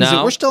names of things.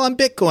 That we're still on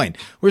Bitcoin.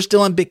 We're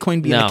still on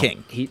Bitcoin being the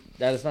king.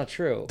 That is not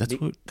true.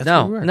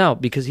 No,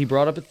 because he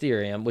brought up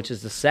Ethereum, which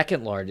is the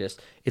second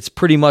largest. It's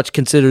pretty much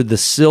considered the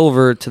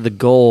silver to the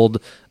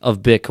gold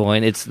of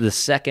Bitcoin. It's the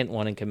second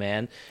one in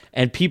command,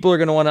 and people are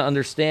going to want to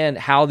understand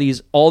how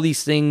all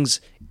these things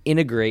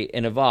integrate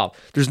and evolve.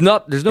 There's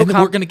no. We're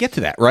going to get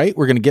to that, right?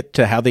 We're going to get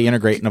to how they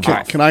integrate and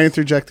evolve. Can I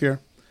interject here?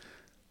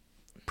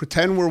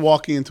 Pretend we're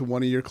walking into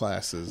one of your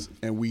classes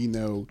and we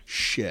know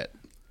shit,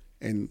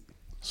 and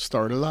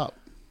start it up.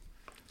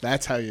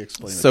 That's how you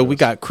explain it. So we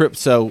got crypto.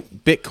 So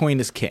Bitcoin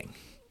is king.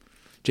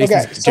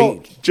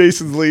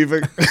 Jason's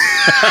leaving.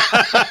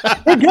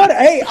 We're good.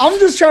 Hey, I'm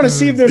just trying to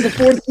see if there's a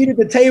fourth seat at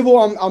the table.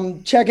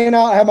 I'm checking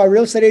out. I have my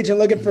real estate agent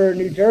looking for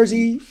New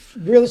Jersey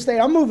real estate.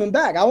 I'm moving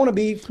back. I want to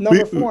be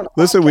number 4.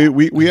 Listen,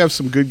 we have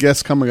some good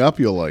guests coming up.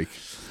 You'll like.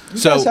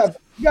 You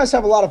guys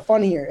have a lot of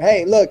fun here.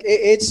 Hey, look,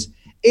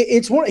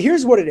 it's one.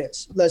 Here's what it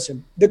is.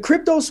 Listen, the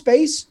crypto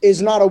space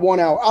is not a 1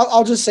 hour.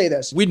 I'll just say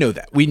this. We know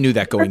that. We knew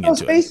that going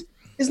into it.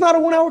 It's not a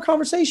 1 hour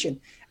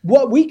conversation.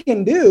 What we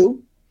can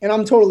do, and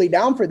I'm totally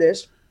down for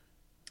this,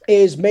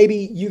 is maybe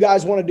you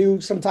guys want to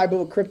do some type of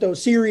a crypto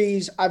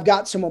series. I've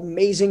got some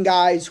amazing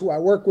guys who I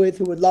work with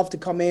who would love to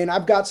come in.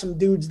 I've got some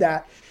dudes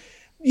that,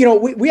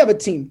 we have a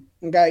team.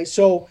 Okay.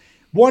 So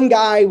one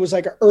guy was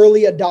like an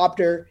early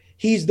adopter.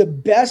 He's the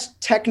best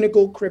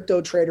technical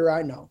crypto trader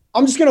I know.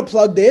 I'm just going to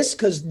plug this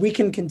because we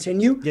can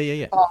continue.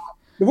 Yeah.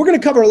 We're going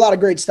to cover a lot of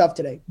great stuff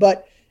today,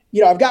 but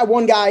I've got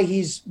one guy.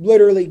 He's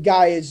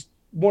is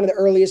one of the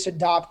earliest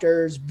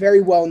adopters,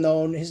 very well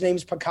known. His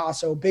name's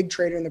Picasso, big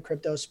trader in the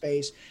crypto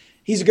space.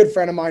 He's a good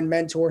friend of mine,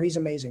 mentor. He's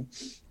amazing.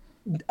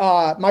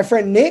 My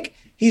friend Nick,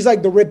 he's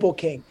like the Ripple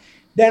King.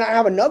 Then I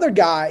have another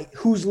guy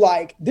who's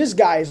like, this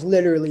guy is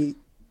literally,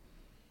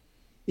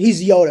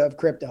 he's Yoda of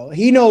crypto.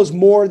 He knows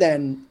more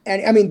than,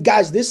 and I mean,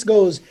 guys, this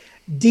goes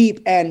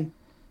deep, and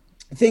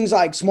things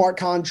like smart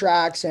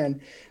contracts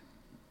and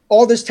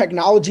all this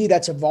technology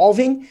that's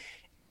evolving.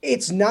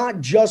 It's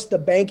not just the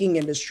banking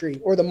industry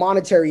or the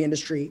monetary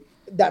industry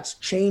that's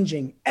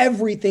changing.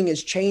 Everything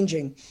is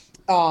changing.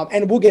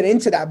 And we'll get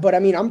into that. But I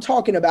mean, I'm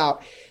talking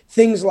about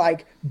things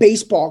like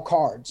baseball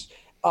cards,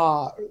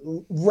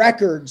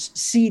 records,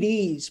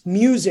 CDs,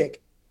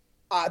 music.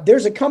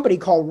 There's a company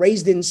called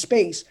Raised in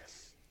Space.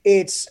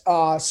 It's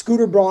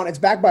Scooter Braun. It's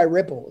backed by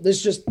Ripple. This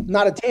is just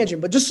not a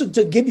tangent, but just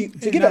to give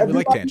everybody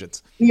like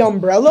tangents. The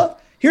umbrella.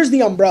 Here's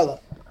the umbrella.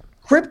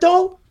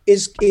 Crypto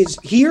is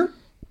here,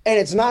 and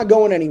it's not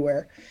going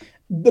anywhere.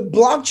 The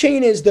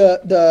blockchain is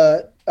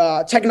the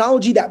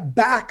technology that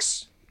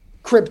backs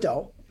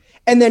crypto,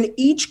 and then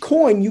each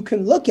coin you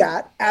can look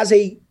at as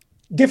a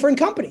different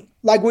company.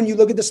 Like when you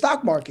look at the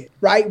stock market,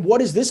 right? What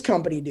does this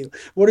company do?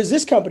 What does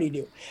this company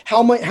do?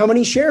 How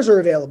many shares are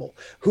available?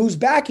 Who's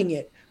backing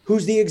it?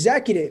 Who's the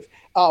executive?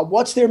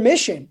 What's their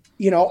mission?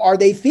 Are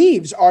they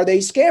thieves? Are they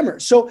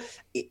scammers? So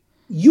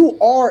you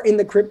are in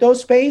the crypto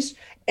space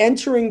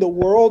entering the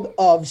world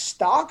of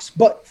stocks,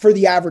 but for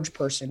the average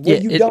person, where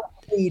you don't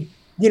need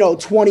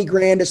 20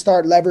 grand to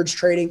start leverage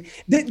trading.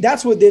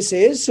 That's what this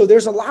is. So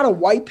there's a lot of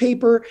white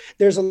paper.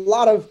 There's a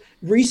lot of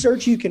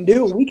research you can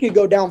do. We could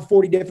go down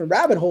 40 different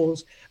rabbit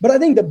holes, but I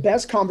think the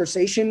best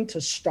conversation to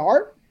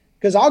start,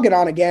 because I'll get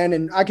on again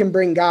and I can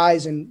bring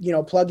guys and,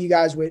 plug you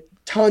guys with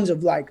tons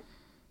of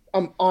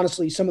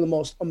honestly, some of the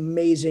most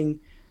amazing,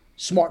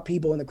 smart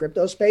people in the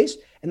crypto space,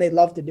 and they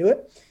love to do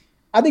it.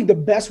 I think the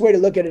best way to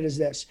look at it is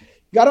this.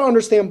 You got to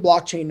understand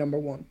blockchain, number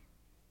one.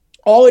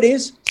 All it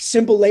is,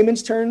 simple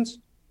layman's terms,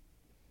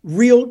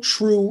 real,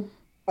 true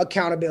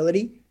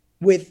accountability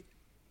with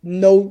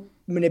no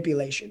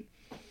manipulation.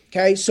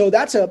 Okay, so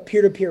that's a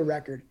peer-to-peer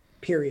record,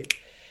 period.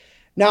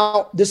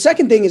 Now, the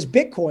second thing is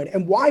Bitcoin,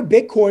 and why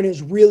Bitcoin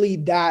is really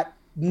that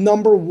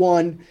number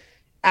one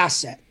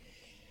asset.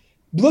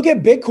 Look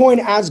at Bitcoin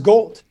as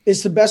gold.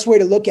 It's the best way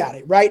to look at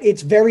it, right?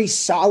 It's very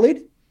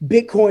solid.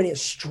 Bitcoin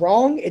is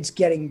strong. It's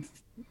getting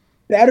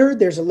better.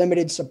 There's a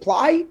limited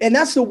supply. And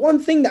that's the one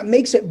thing that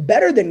makes it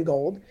better than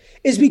gold,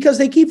 is because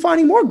they keep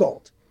finding more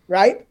gold,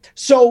 right?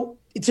 So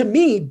to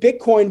me,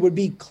 Bitcoin would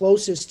be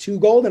closest to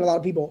gold, and a lot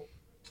of people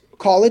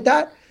call it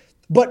that.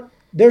 But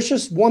there's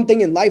just one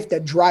thing in life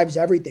that drives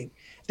everything.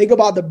 Think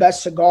about the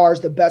best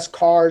cigars, the best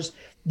cars,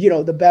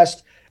 the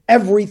best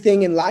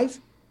everything in life.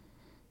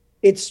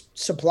 It's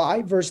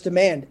supply versus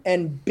demand.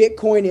 And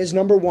Bitcoin is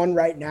number one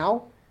right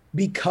now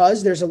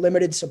because there's a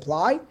limited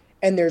supply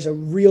and there's a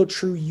real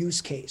true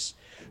use case.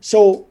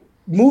 So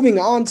moving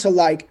on to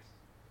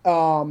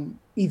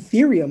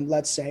Ethereum,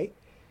 let's say.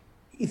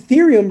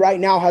 Ethereum right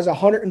now has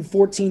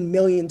 114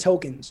 million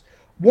tokens.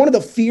 One of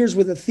the fears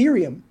with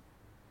Ethereum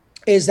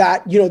is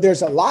that,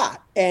 there's a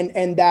lot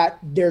and that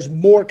there's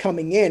more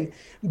coming in,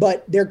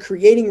 but they're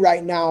creating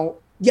right now.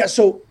 Yeah.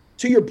 So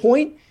to your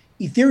point,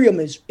 Ethereum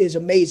is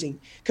amazing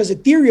because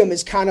Ethereum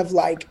is kind of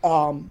like,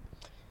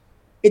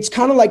 it's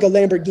kind of like a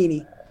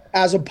Lamborghini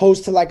as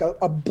opposed to like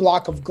a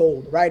block of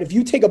gold, right? If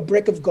you take a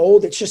brick of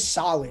gold, it's just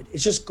solid.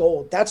 It's just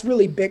gold. That's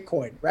really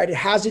Bitcoin, right? It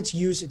has its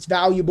use. It's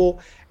valuable,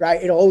 right?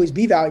 It'll always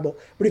be valuable.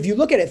 But if you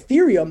look at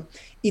Ethereum,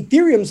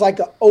 Ethereum's like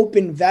an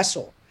open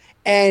vessel,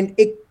 and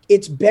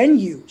it's been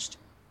used.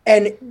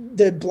 And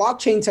the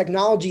blockchain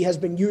technology has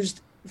been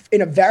used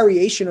in a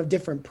variation of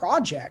different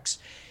projects.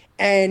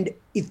 And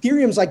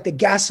Ethereum's like the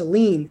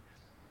gasoline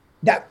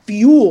that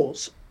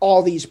fuels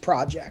all these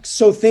projects.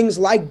 So things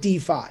like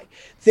DeFi,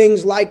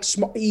 things like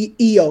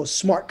EOS,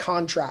 smart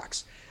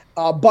contracts.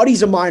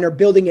 Buddies of mine are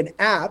building an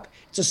app.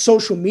 It's a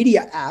social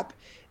media app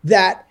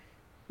that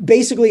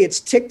basically it's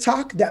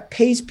TikTok that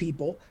pays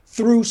people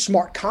through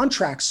smart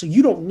contracts. So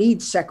you don't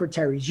need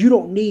secretaries. You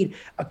don't need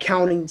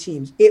accounting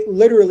teams. It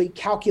literally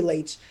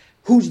calculates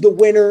who's the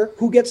winner,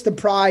 who gets the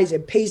prize.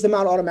 It pays them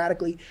out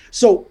automatically.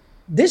 So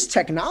this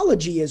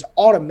technology is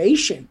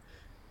automation.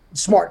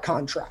 Smart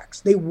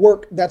contracts. They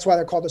work. That's why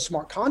they're called a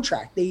smart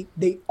contract. They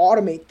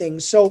automate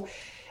things. So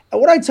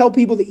what I tell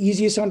people, the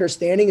easiest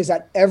understanding is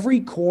that every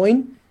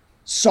coin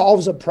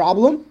solves a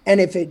problem. And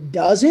if it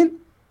doesn't,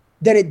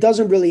 then it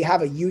doesn't really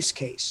have a use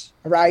case,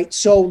 right?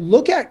 So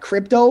look at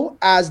crypto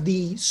as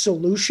the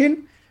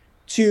solution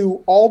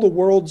to all the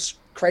world's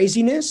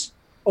craziness.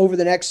 Over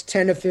the next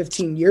 10 to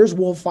 15 years,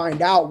 we'll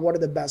find out what are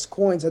the best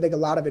coins. I think a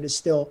lot of it is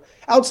still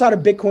outside of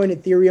Bitcoin,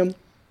 Ethereum.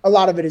 A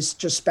lot of it is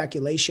just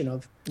speculation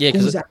of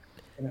who's that.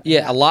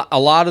 A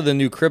lot of the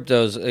new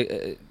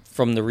cryptos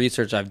from the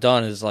research I've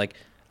done is like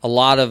a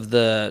lot of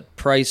the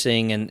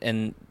pricing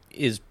and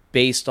is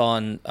based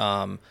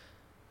on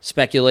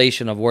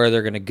speculation of where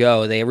they're going to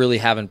go. They really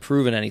haven't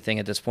proven anything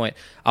at this point.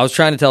 I was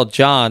trying to tell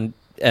John,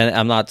 and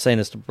I'm not saying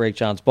this to break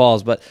John's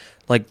balls, but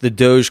like the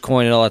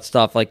Dogecoin and all that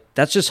stuff, like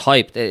that's just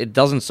hype. It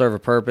doesn't serve a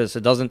purpose.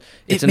 It doesn't.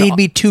 It made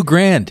me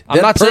 $2,000.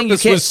 I'm not saying you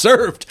can't. Was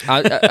served.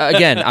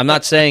 Again, I'm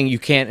not saying you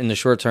can't in the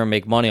short term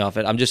make money off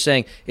it. I'm just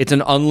saying it's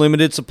an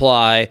unlimited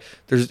supply.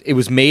 It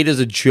was made as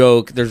a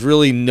joke. There's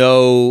really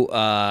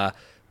no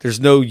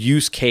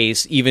use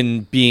case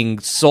even being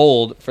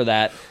sold for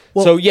that.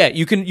 Well, so yeah,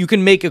 you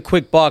can make a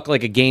quick buck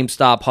like a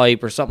GameStop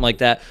hype or something like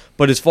that.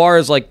 But as far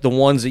as like the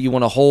ones that you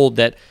want to hold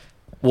that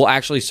will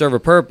actually serve a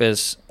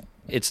purpose,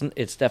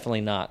 it's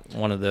definitely not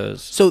one of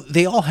those. So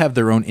they all have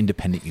their own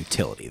independent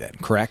utility then,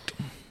 correct?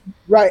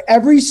 Right.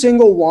 Every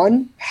single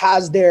one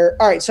has their...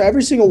 All right, so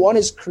every single one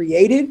is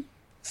created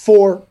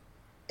for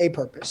a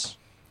purpose.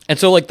 And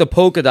so like the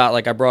Polkadot,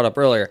 like I brought up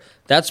earlier,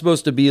 that's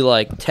supposed to be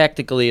like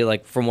technically,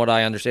 like from what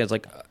I understand, it's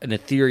like an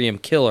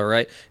Ethereum killer,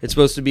 right? It's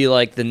supposed to be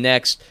like the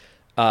next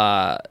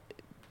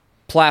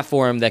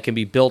platform that can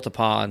be built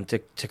upon to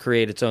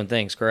create its own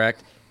things,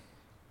 correct?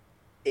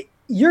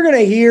 You're going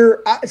to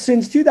hear,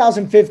 since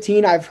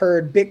 2015, I've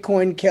heard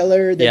Bitcoin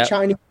killer, the Yep.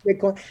 Chinese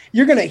Bitcoin.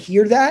 You're going to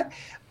hear that.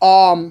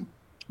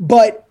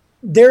 But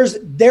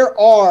there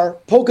are,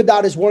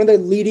 Polkadot is one of the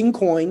leading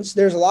coins.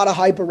 There's a lot of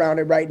hype around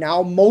it right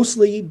now,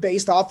 mostly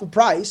based off of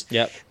price.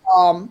 Yep.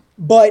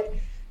 But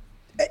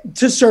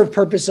to serve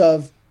purpose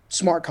of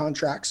smart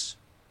contracts,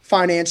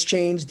 finance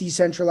chains,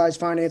 decentralized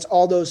finance,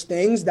 all those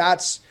things,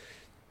 that's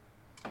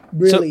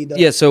really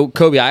So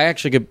Kobe,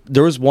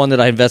 there was one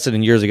that I invested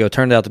in years ago. It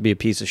turned out to be a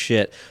piece of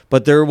shit.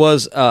 But there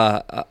was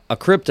a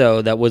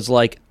crypto that was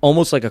like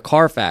almost like a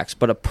Carfax,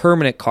 but a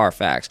permanent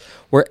Carfax,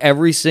 where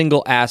every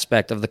single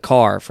aspect of the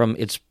car, from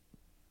its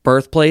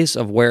birthplace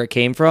of where it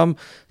came from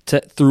to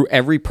through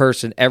every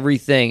person,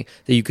 everything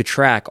that you could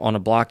track on a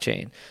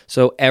blockchain.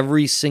 So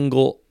every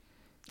single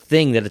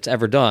thing that it's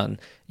ever done,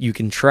 you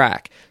can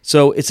track.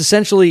 So it's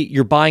essentially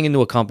you're buying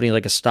into a company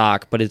like a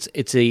stock, but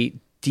it's a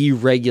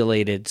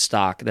deregulated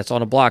stock that's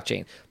on a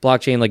blockchain.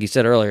 Blockchain, like you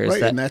said earlier, is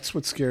and that's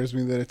what scares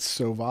me, that it's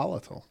so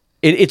volatile.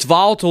 It's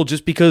volatile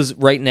just because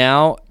right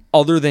now,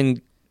 other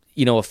than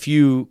a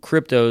few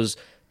cryptos,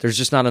 there's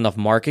just not enough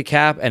market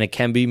cap, and it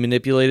can be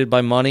manipulated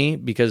by money.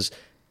 Because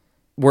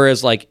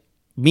whereas like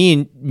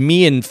me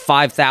and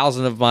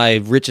 5,000 of my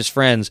richest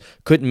friends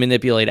couldn't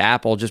manipulate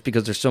Apple just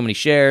because there's so many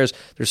shares,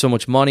 there's so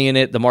much money in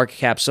it, the market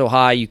cap's so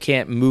high, you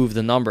can't move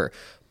the number.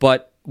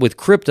 But with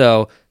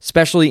crypto,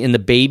 especially in the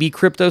baby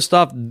crypto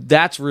stuff,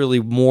 that's really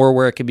more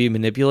where it can be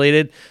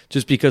manipulated,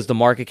 just because the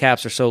market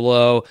caps are so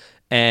low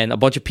and a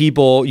bunch of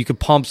people, you can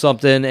pump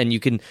something and you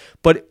can,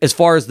 but as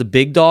far as the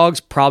big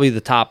dogs, probably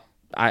the top,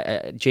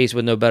 Jason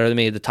would know better than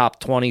me, the top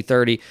 20,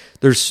 30,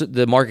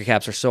 the market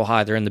caps are so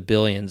high, they're in the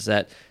billions,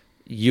 that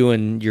you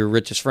and your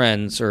richest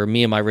friends, or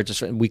me and my richest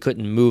friend, we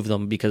couldn't move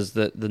them because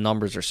the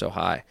numbers are so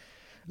high.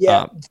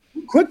 Yeah.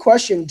 Quick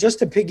question, just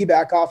to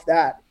piggyback off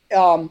that.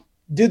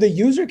 Can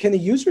the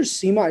users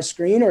see my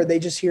screen, or are they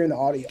just hearing the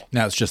audio?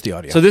 No, it's just the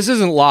audio. So this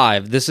isn't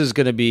live. This is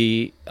going to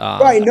be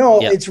right. No,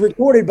 it's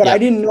recorded, but I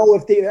didn't know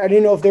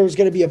if there was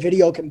going to be a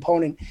video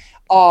component.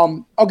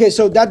 Okay,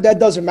 so that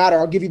doesn't matter.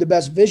 I'll give you the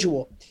best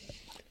visual.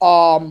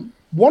 One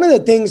of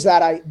the things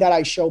that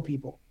I show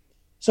people.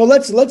 So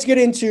let's get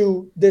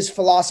into this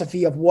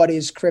philosophy of what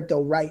is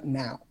crypto right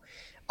now.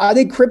 I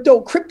think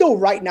crypto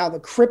right now, the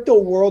crypto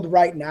world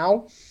right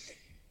now,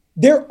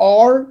 there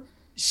are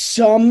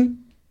some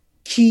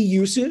key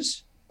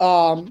uses.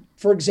 For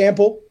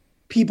example,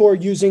 people are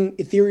using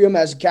Ethereum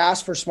as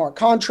gas for smart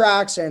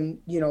contracts and,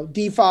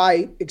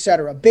 DeFi,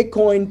 etc.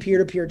 Bitcoin,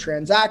 peer-to-peer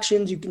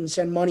transactions. You can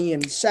send money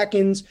in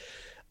seconds,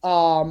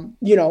 but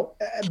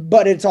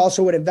it's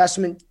also an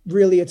investment.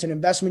 Really, it's an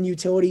investment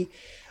utility.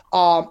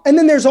 And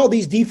then there's all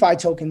these DeFi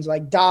tokens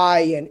like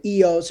DAI and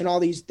EOS and all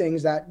these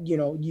things that,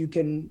 you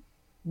can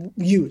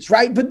use,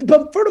 right?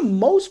 But for the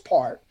most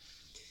part,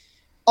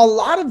 a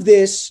lot of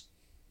this,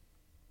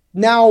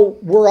 now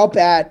we're up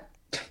at,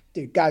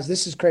 dude, guys,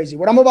 this is crazy.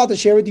 What I'm about to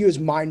share with you is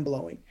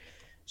mind-blowing.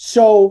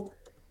 So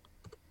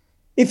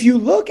if you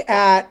go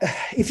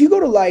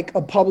to like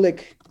a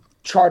public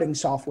charting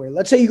software,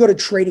 let's say you go to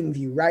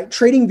TradingView, right?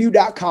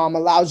 TradingView.com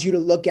allows you to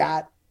look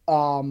at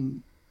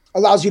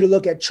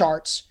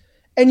charts,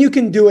 and you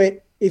can do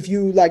it if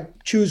you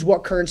like choose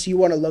what currency you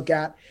want to look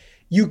at.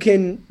 You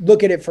can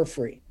look at it for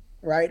free,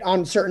 right?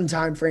 On certain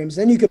time frames.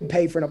 Then you can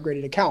pay for an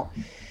upgraded account.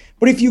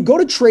 But if you go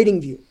to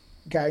TradingView,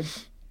 okay,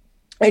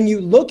 and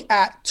you look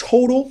at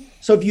total,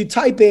 so if you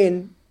type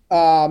in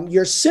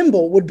your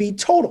symbol would be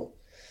total,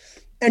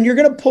 and you're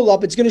going to pull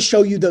up, it's going to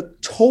show you the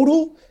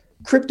total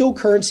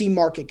cryptocurrency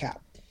market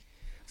cap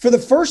for the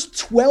first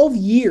 12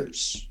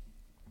 years,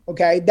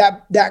 okay,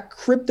 that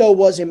crypto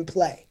was in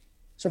play.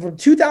 So from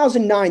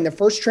 2009, the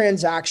first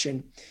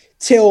transaction,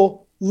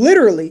 till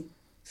literally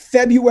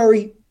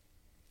February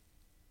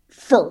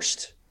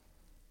 1st,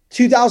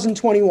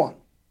 2021,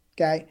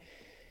 okay,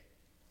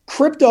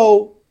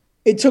 crypto,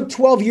 it took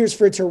 12 years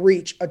for it to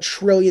reach $1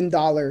 trillion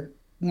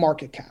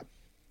market cap,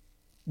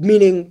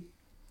 meaning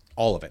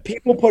all of it.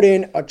 People put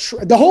in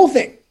the whole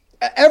thing.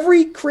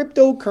 Every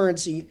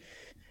cryptocurrency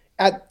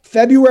at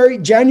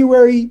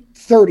January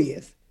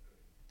 30th,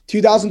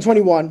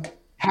 2021,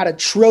 had $1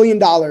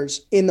 trillion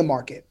in the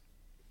market.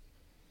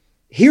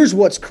 Here's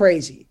what's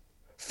crazy.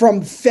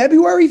 From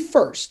February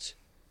 1st,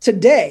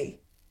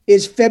 today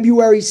is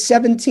February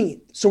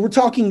 17th. So we're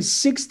talking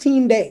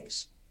 16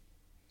 days,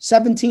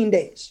 17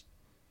 days.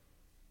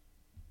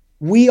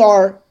 We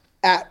are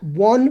at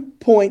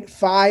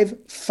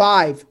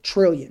 1.55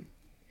 trillion.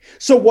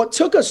 So what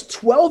took us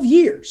 12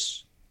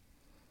 years,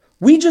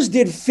 we just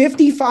did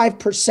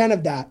 55%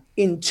 of that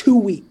in 2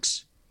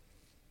 weeks.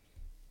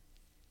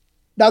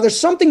 Now, there's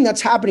something that's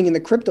happening in the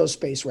crypto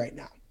space right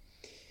now.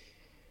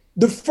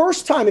 The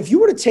first time, if you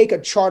were to take a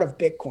chart of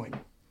Bitcoin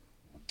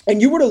and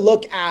you were to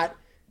look at,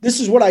 this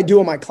is what I do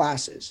in my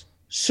classes.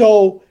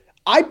 So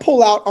I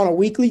pull out on a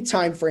weekly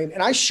time frame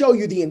and I show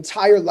you the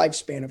entire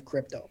lifespan of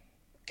crypto.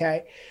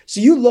 Okay.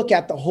 So you look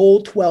at the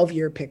whole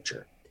 12-year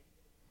picture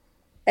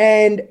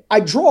and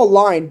I draw a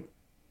line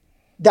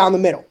down the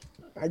middle.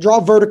 I draw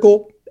a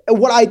vertical,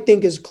 what I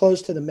think is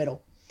close to the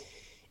middle.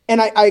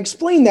 And I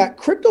explain that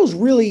crypto's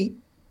really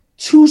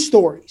two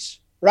stories,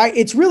 right?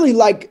 It's really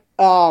like,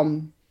 what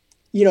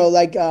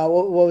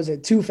was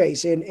it?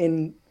 Two-Face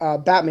in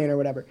Batman or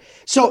whatever.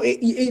 So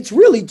it's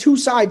really two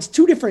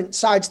different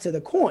sides to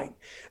the coin.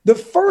 The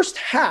first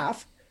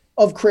half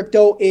of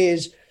crypto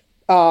is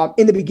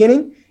in the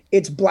beginning,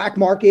 it's black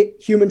market,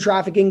 human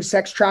trafficking,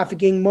 sex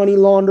trafficking, money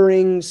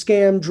laundering,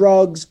 scam,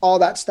 drugs, all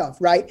that stuff,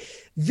 right?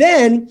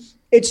 Then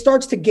it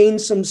starts to gain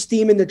some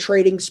steam in the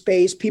trading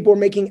space. People are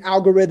making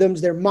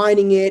algorithms. They're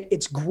mining it.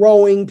 It's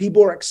growing.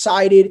 People are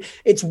excited.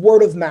 It's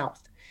word of mouth.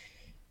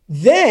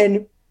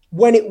 Then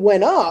when it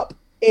went up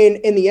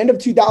in the end of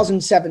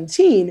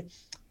 2017,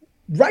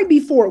 right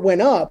before it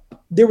went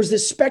up, there was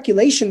this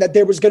speculation that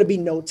there was going to be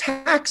no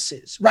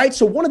taxes, right?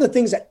 So one of the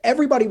things that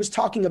everybody was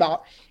talking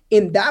about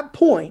in that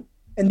point,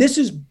 and this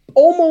is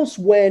almost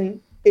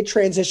when it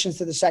transitions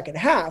to the second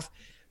half,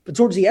 but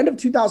towards the end of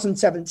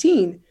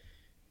 2017,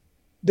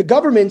 the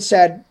government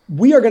said,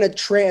 we are going to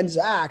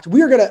transact.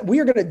 We are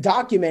going to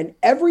document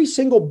every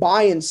single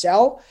buy and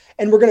sell,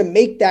 and we're going to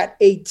make that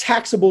a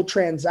taxable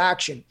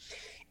transaction.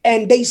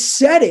 And they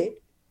said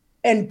it,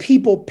 and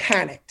people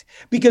panicked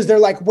because they're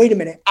like, wait a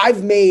minute, I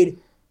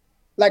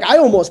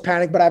almost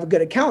panicked, but I have a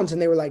good accountant.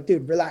 And they were like,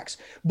 dude, relax.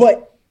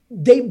 But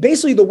they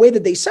basically, the way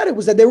that they said it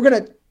was that they were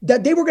going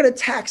to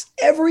tax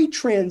every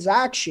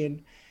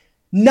transaction,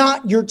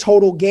 not your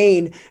total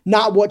gain,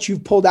 not what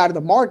you've pulled out of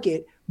the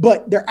market,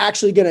 but they're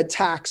actually going to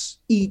tax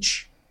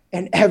each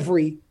and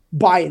every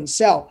buy and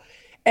sell.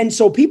 And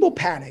so people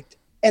panicked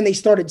and they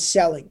started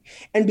selling.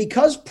 And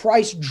because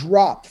price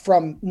dropped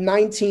from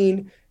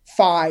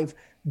 19.5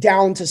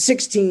 down to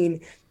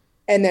 16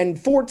 and then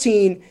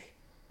 14,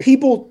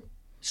 people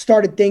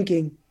started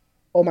thinking,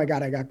 oh my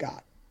God, I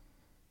got.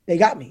 They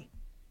got me.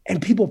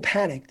 And people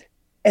panicked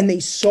and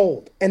they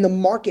sold and the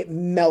market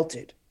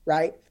melted,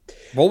 right?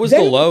 What was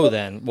the low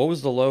then? What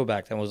was the low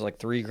back then? It was like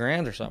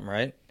 $3,000 or something,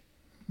 right?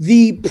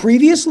 The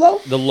previous low?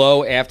 The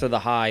low after the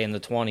high in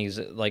the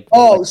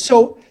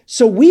 20s.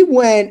 So we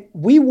went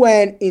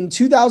in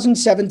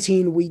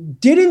 2017.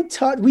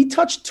 We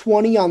touched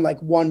 20 on like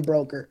one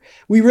broker.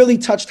 We really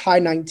touched high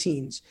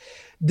 19s.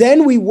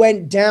 Then we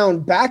went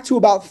down back to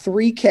about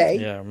 3K.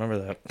 Yeah, I remember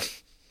that.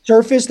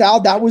 Surfaced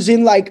out. That was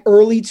in like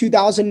early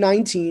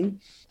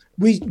 2019.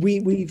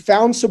 We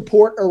found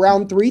support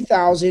around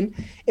 3,000.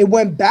 It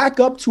went back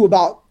up to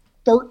about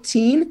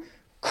 13,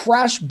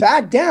 crashed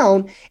back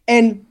down.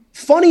 And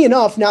funny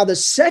enough, now the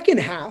second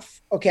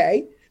half,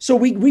 okay, so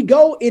we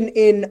go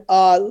in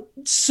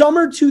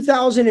summer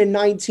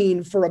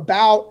 2019 for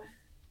about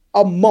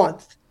a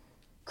month.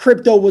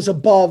 Crypto was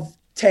above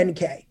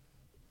 10K.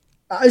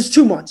 It's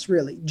 2 months,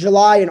 really,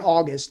 July and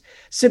August.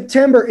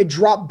 September, it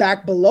dropped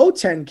back below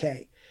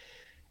 10K.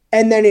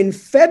 And then in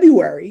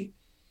February,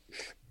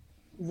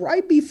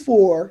 right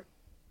before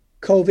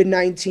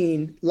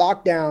COVID-19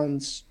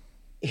 lockdowns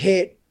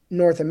hit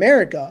North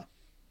America,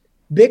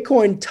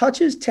 Bitcoin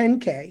touches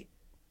 10K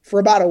for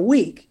about a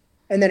week,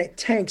 and then it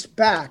tanks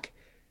back.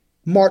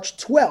 March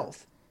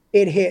 12th,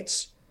 it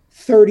hits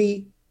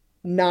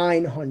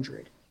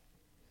 3,900.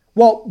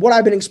 Well, what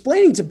I've been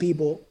explaining to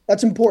people,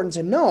 that's important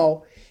to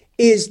know,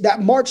 is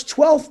that March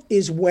 12th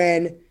is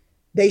when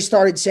they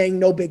started saying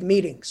no big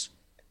meetings.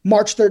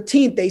 March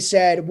 13th, they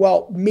said,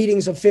 well,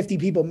 meetings of 50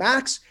 people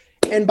max.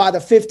 And by the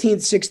 15th,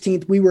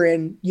 16th, we were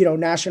in,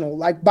 national,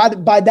 like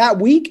by that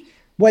week,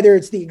 whether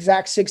it's the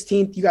exact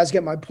 16th, you guys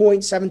get my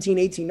point, 17,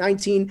 18,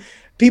 19,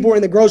 people were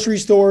in the grocery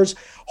stores,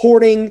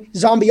 hoarding,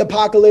 zombie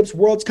apocalypse,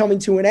 world's coming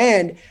to an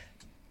end.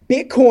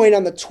 Bitcoin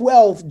on the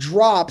 12th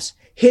drops,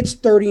 hits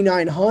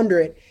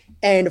 3,900.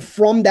 And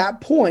from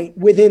that point,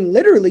 within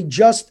literally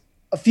just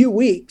a few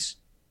weeks,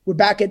 we're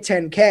back at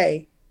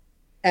 10K.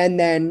 And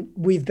then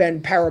we've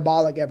been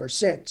parabolic ever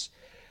since.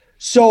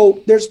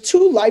 So there's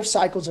two life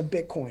cycles of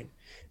Bitcoin.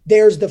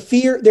 There's the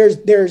fear,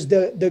 there's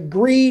the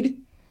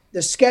greed,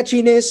 the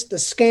sketchiness, the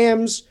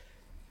scams,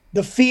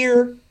 the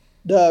fear,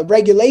 the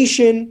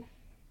regulation,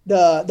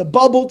 the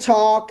bubble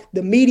talk,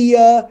 the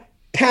media,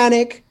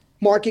 panic,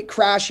 market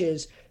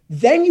crashes.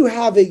 Then you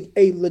have a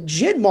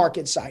legit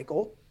market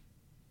cycle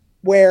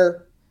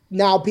where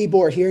now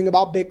people are hearing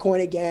about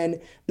Bitcoin again.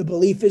 The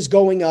belief is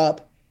going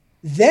up.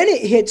 Then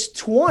it hits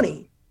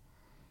 20,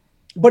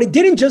 but it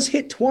didn't just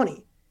hit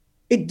 20.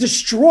 It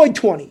destroyed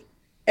 20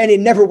 and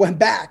it never went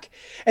back.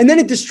 And then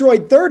it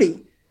destroyed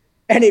 30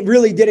 and it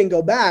really didn't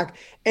go back.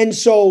 And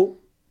so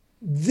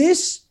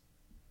this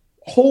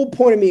whole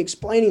point of me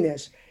explaining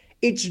this,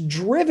 it's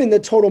driven the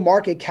total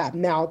market cap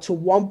now to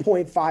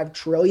 1.5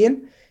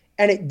 trillion,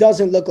 and it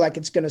doesn't look like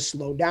it's going to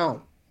slow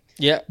down.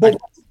 Yeah. But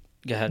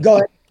go ahead.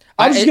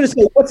 I'm just going to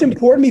say what's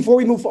important before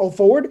we move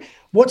forward.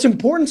 What's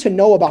important to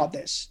know about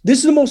this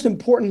is the most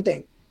important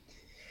thing,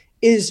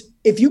 is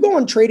if you go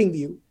on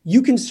TradingView,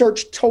 you can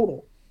search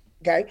total.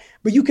 Okay.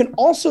 But you can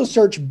also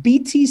search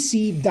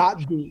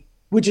BTC.D,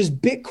 which is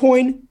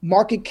Bitcoin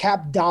market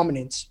cap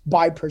dominance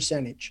by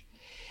percentage.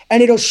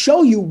 And it'll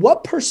show you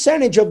what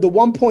percentage of the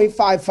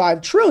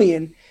 1.55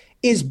 trillion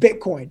is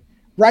Bitcoin.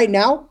 Right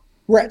now,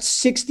 we're at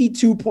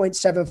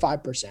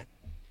 62.75%.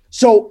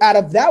 So out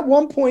of that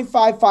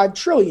 1.55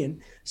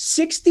 trillion,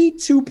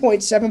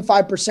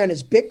 62.75%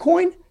 is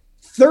Bitcoin,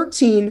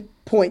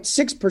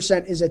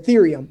 13.6% is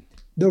Ethereum.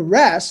 The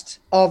rest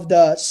of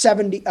the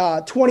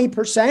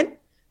 20%,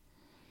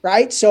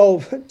 right? So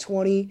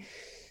 20,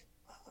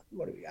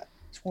 what do we got?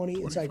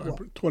 20, it's like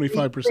what?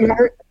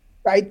 25%.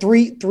 Right?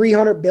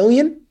 300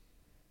 billion,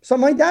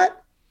 something like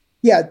that.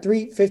 Yeah,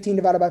 15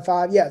 divided by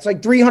 5. Yeah, it's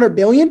like 300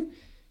 billion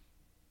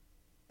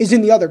is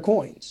in the other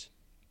coins.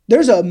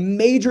 There's a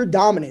major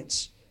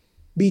dominance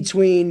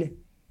between,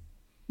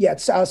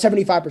 it's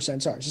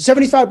 75%, sorry. So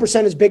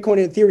 75% is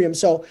Bitcoin and Ethereum.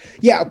 So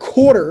yeah, a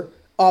quarter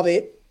of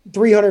it,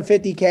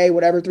 350K,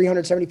 whatever,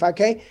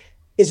 375K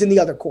is in the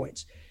other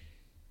coins.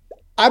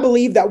 I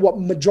believe that what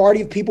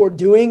majority of people are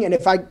doing, and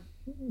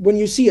when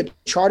you see a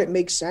chart, it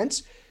makes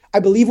sense. I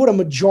believe what a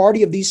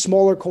majority of these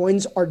smaller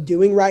coins are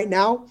doing right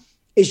now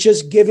is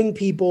just giving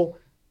people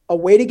a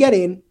way to get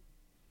in.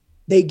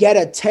 They get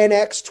a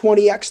 10x,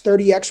 20x,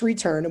 30x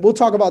return. And we'll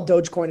talk about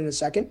Dogecoin in a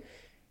second.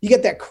 You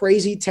get that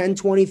crazy 10,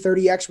 20,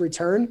 30x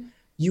return.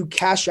 You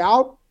cash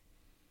out.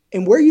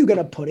 And where are you going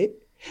to put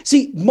it?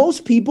 See,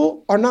 most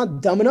people are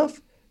not dumb enough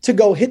to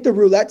go hit the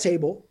roulette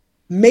table,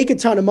 make a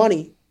ton of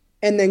money,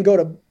 and then go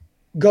to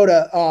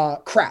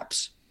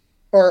craps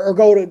or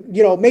go to,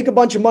 make a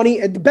bunch of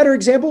money. A better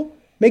example,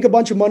 make a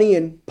bunch of money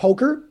in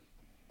poker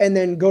and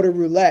then go to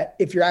roulette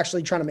if you're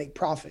actually trying to make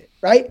profit,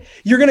 right?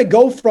 You're going to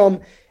go from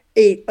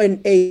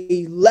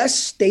a less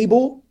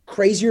stable,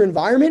 crazier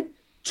environment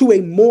to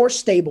a more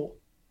stable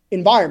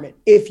environment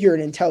if you're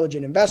an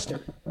intelligent investor.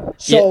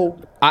 So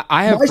yeah,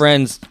 I have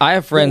friends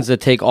that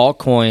take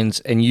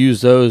altcoins and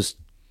use those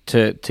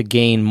to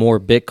gain more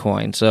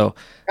Bitcoin. So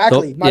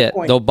exactly,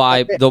 they'll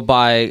buy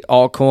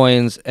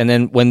altcoins, and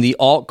then when the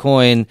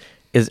altcoin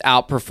is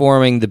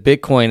outperforming the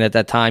Bitcoin at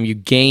that time, you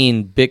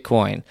gain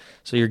Bitcoin.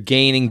 So you're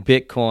gaining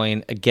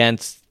Bitcoin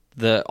against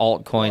the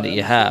altcoin that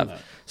you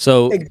have.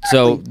 So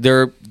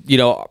they're,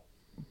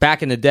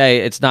 back in the day,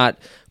 it's not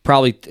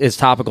probably as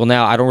topical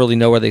now. I don't really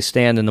know where they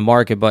stand in the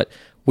market, but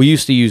we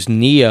used to use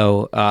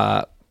Neo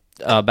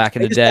back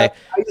in the day.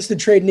 I used to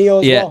trade Neo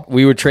as well. Yeah,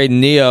 we were trading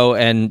Neo,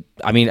 and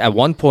I mean, at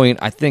one point,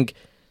 I think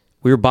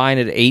we were buying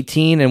it at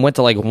 18 and went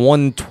to like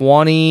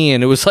 120,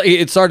 and it was like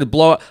it started to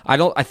blow up.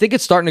 I think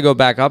it's starting to go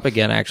back up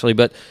again, actually.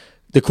 But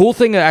the cool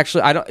thing,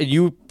 actually,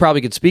 you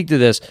probably could speak to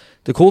this.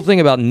 The cool thing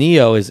about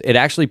Neo is it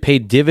actually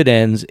paid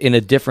dividends in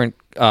a different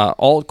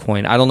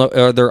altcoin. I don't know.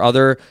 Are there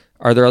other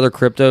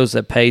cryptos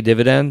that pay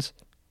dividends?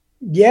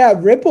 Yeah,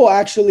 Ripple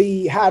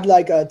actually had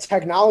like a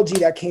technology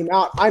that came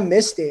out. I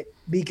missed it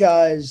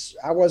because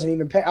I wasn't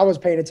even I was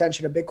paying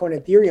attention to Bitcoin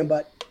and Ethereum,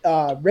 but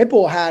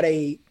Ripple had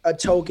a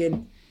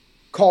token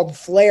called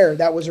Flare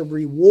that was a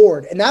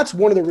reward. And that's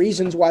one of the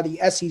reasons why the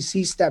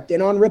SEC stepped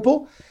in on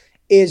Ripple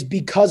is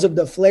because of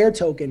the Flare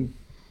token.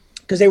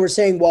 Because they were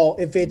saying, well,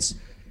 if it's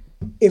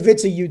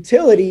a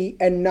utility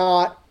and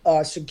not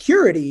a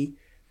security,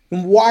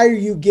 then why are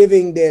you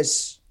giving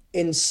this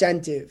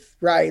incentive,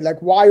 right? Like,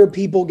 why are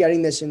people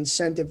getting this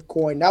incentive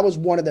coin? That was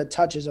one of the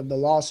touches of the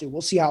lawsuit.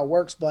 We'll see how it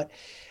works. But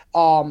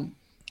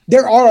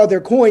there are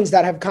other coins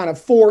that have kind of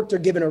forked or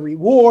given a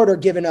reward or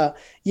given a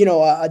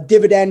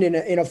dividend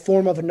in a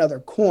form of another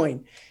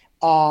coin.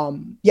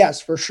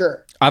 Yes, for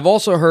sure. I've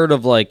also heard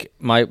of like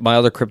my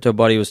other crypto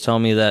buddy was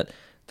telling me that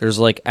there's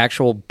like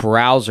actual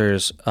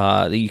browsers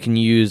that you can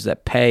use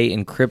that pay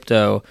in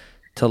crypto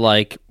to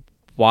like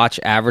watch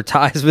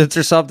advertisements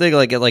or something.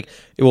 Like it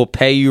will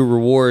pay you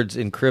rewards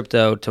in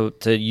crypto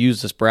to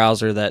use this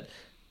browser that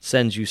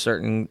sends you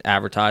certain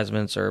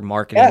advertisements or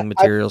marketing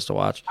materials to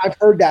watch. I've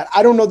heard that.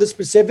 I don't know the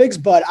specifics,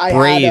 but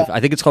Brave.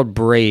 I think it's called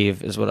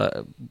Brave.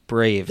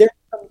 Brave.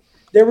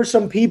 There were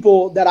some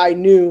people that I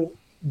knew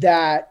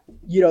that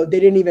they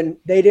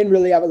didn't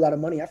really have a lot of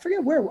money. I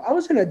forget where. I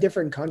was in a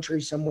different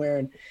country somewhere,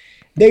 and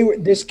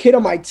this kid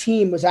on my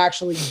team was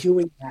actually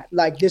doing that.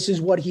 Like, this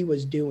is what he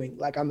was doing.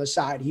 Like, on the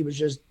side, he was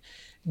just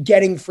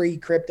getting free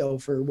crypto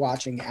for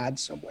watching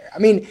ads somewhere. I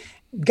mean,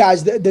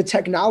 guys, the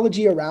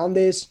technology around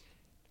this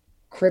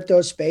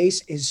crypto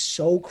space is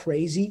so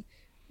crazy.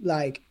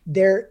 Like,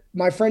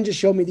 my friend just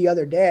showed me the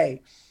other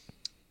day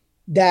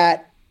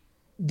that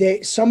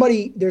there's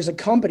a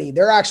company.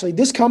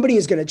 This company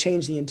is going to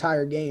change the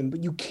entire game,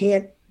 but you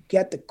can't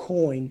get the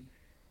coin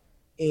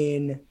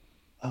in.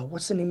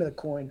 What's the name of the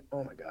coin?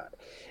 Oh my God.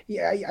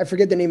 Yeah, I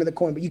forget the name of the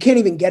coin, but you can't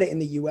even get it in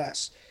the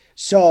US.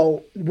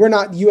 So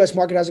the US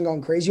market hasn't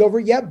gone crazy over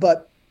it yet,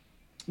 but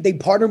they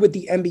partnered with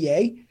the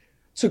NBA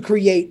to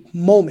create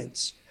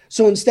moments.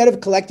 So instead of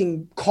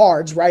collecting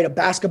cards, right, a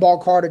basketball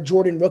card, a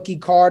Jordan rookie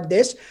card,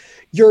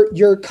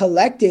 you're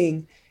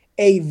collecting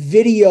a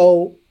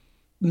video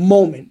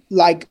moment,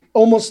 like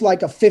almost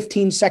like a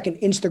 15-second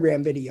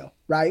Instagram video,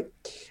 right?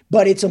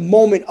 But it's a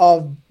moment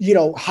of,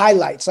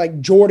 highlights,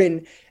 like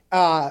Jordan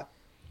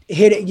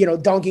hit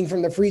it, dunking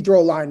from the free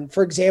throw line,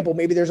 for example.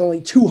 Maybe there's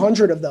only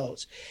 200 of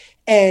those.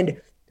 And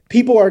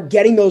people are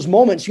getting those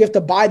moments. You have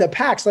to buy the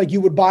packs like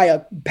you would buy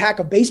a pack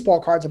of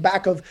baseball cards, a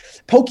pack of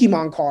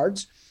Pokemon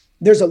cards.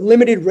 There's a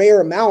limited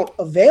rare amount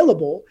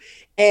available.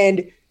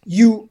 And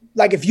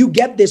if you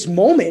get this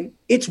moment,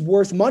 it's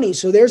worth money.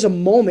 So there's a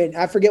moment,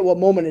 I forget what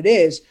moment it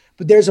is,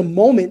 but there's a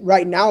moment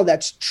right now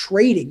that's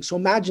trading. So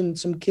imagine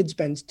some kid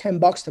spends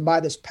 $10 to buy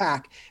this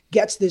pack,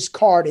 gets this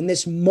card, and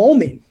this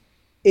moment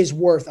is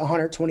worth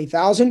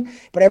 $120,000,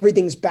 but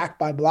everything's backed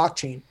by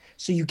blockchain.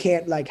 So you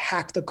can't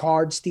hack the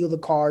cards, steal the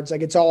cards.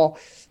 It's all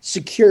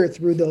secure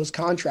through those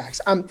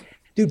contracts.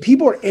 Dude,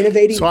 people are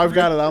innovating. So I've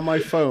got it on my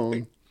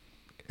phone,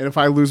 and if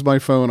I lose my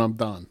phone, I'm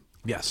done.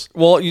 Yes.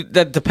 Well,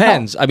 that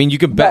depends. I mean, you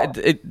could bet.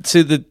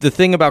 So the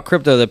thing about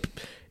crypto, that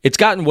it's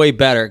gotten way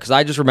better, because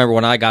I just remember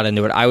when I got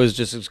into it, I was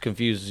just as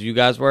confused as you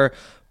guys were.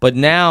 But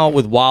now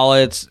with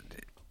wallets,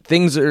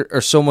 things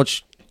are so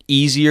much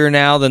easier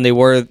now than they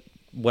were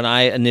when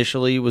I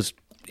initially was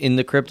in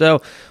the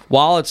crypto.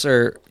 Wallets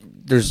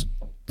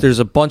there's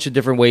a bunch of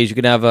different ways. You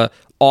can have a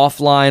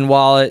offline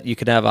wallet. You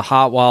can have a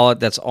hot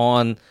wallet that's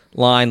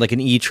online, like an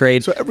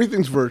E-Trade. So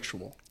everything's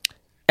virtual.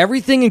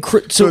 Everything in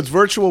so it's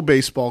virtual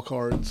baseball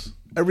cards.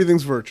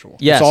 Everything's virtual.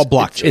 Yes, it's all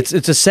blockchain.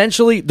 It's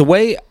essentially, the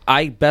way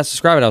I best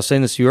describe it, I was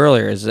saying this to you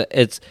earlier, is that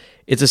it's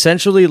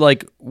essentially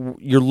like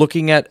you're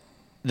looking at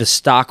the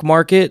stock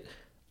market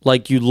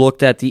like you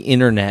looked at the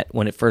internet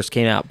when it first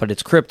came out, but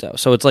it's crypto.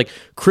 So it's like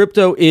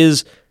crypto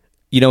is,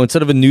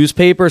 instead of a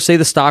newspaper, say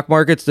the stock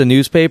market's the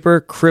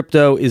newspaper,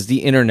 crypto is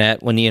the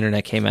internet when the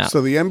internet came out.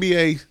 So the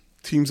NBA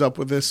teams up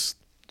with this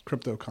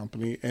crypto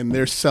company, and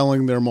they're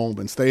selling their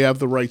moments. They have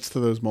the rights to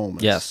those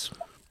moments. Yes.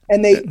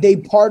 And they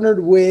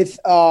partnered with,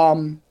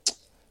 I'm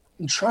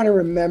trying to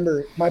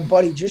remember, my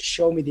buddy just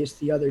showed me this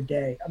the other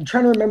day. I'm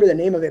trying to remember the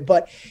name of it,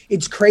 but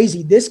it's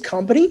crazy. This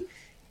company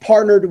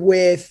partnered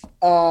with,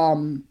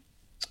 they're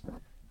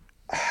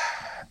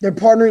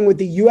partnering with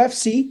the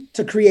UFC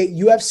to create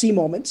UFC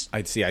moments.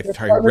 I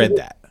read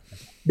that.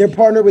 They're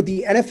partnered with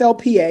the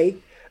NFLPA.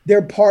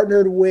 They're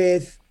partnered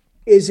with,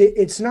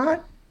 it's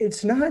not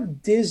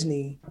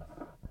Disney,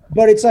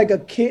 but it's like a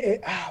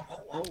kid.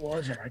 What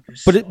was it?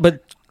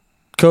 But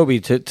Kobe,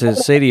 to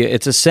say to you,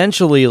 it's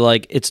essentially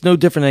like, it's no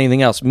different than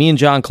anything else. Me and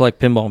John collect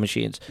pinball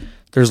machines.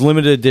 There's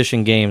limited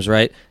edition games,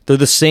 right? They're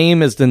the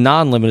same as the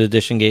non-limited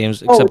edition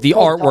games, except the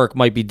artwork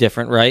might be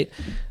different, right?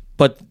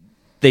 But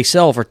they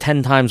sell for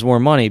 10 times more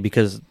money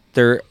because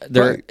they're.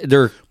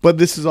 But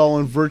this is all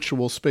in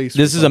virtual space.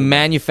 This is a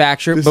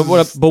manufactured. But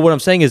what I'm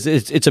saying is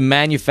it's a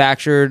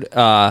manufactured,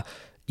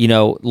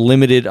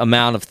 limited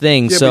amount of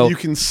things. Yeah, so but you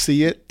can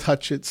see it,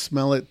 touch it,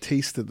 smell it,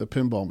 taste it. The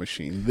pinball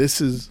machine. This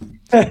is.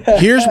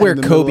 Here's where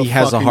Kobe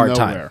has a hard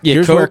time. Yeah,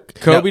 here's where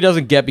Kobe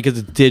doesn't get, because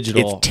it's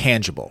digital. It's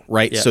tangible,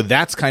 right? Yeah. So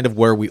that's kind of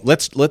where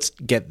let's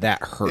get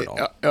that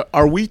hurdle.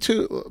 Are we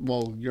too?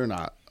 Well, you're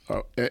not.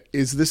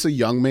 Is this a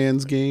young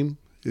man's game?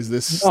 Is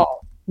this? No,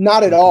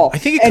 not at all. I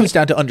think it comes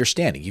down to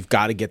understanding. You've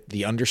got to get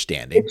the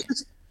understanding.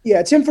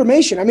 It's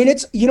information. I mean,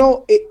 it's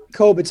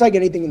Kobe. It's like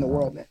anything in the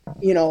world, man.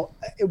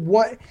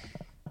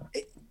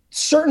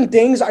 Certain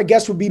things, I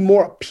guess, would be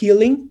more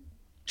appealing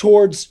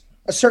towards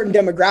a certain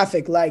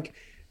demographic, like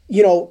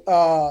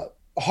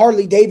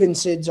Harley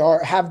Davidsons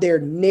have their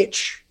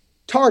niche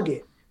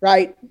target,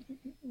 right?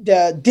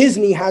 The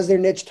Disney has their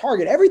niche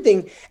target.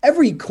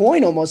 Every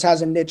coin almost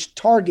has a niche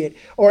target,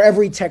 or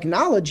every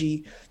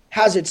technology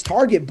has its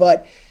target.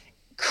 But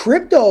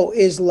crypto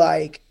is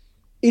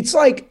it's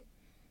like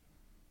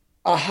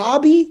a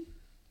hobby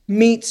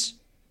meets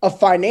a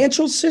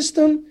financial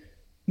system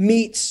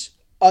meets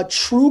a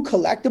true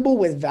collectible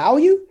with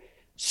value.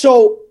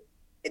 So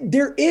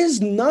there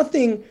is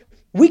nothing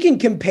we can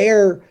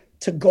compare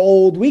to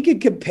gold. We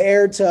could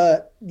compare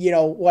to,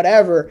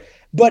 whatever,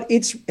 but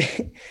it's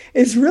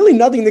really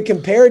nothing to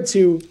compare it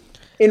to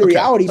in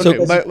reality.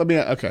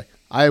 Okay.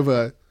 I have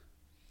a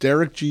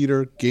Derek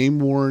Jeter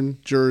game-worn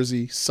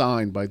jersey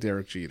signed by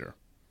Derek Jeter.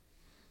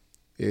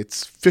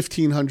 It's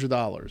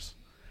 $1,500.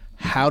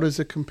 How does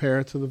it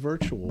compare to the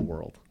virtual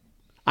world?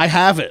 I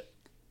have it.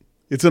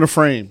 It's in a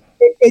frame.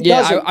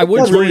 I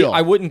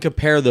wouldn't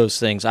compare those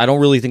things. I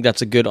don't really think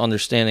that's a good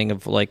understanding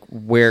of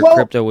where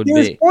crypto would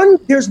be.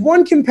 There's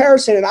one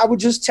comparison, and I would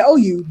just tell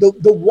you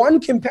the one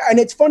and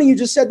it's funny you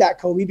just said that,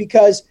 Kobe,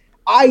 because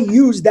I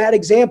used that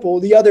example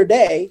the other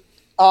day.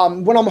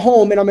 When I'm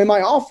home and I'm in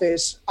my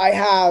office, I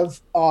have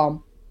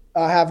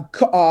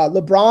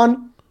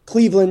LeBron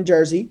Cleveland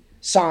jersey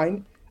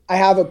signed. I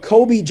have a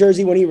Kobe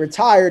jersey when he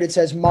retired. It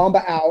says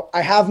Mamba out.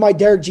 I have my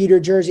Derek Jeter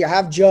jersey. I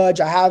have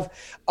Judge. I have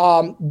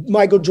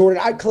Michael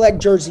Jordan. I collect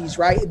jerseys,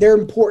 right? They're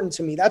important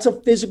to me. That's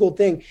a physical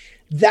thing.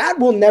 That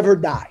will never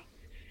die.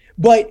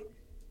 But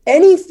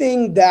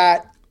anything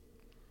that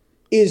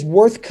is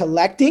worth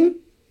collecting,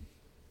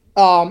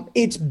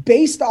 it's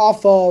based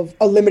off of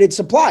a limited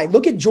supply.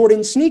 Look at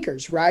Jordan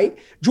sneakers, right?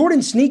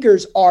 Jordan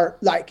sneakers are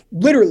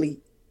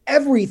literally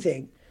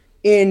everything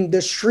in the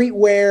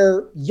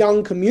streetwear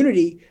young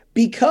community,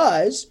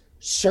 because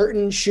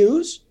certain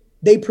shoes,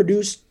 they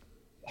produce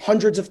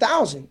hundreds of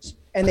thousands.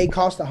 and they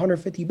cost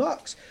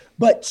 $150.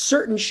 But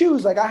certain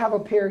shoes, like I have a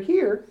pair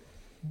here,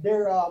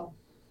 they're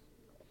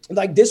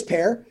like this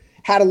pair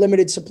had a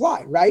limited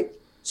supply, right?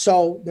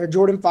 So they're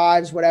Jordan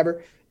 5s,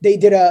 whatever. They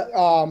did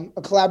a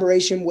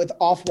collaboration with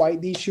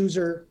Off-White. These shoes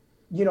are,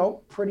 you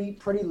know, pretty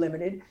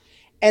limited.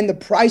 And the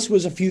price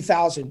was a few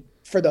thousand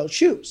for those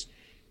shoes.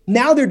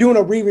 Now they're doing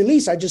a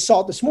re-release. I just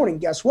saw it this morning.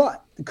 Guess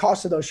what? The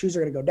cost of those shoes are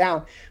going to go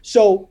down.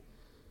 So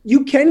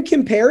you can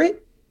compare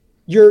it,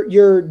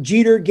 your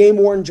Jeter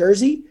game-worn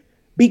jersey,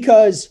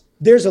 because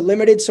there's a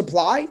limited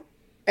supply.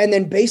 And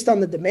then based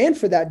on the demand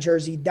for that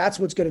jersey, that's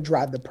what's going to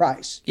drive the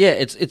price. Yeah,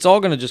 it's all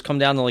going to just come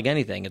down to like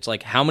anything. It's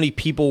like how many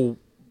people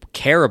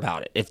care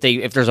about it. If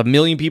there's a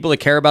million people that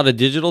care about a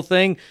digital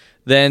thing,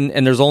 then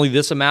and there's only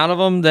this amount of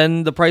them,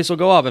 then the price will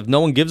go up. If no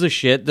one gives a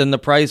shit, then the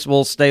price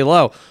will stay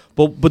low.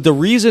 But the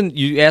reason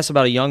you asked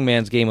about a young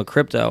man's game of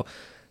crypto,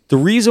 the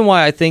reason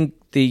why I think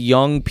the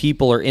young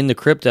people are into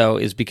crypto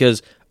is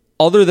because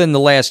other than the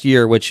last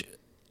year, which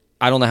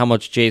I don't know how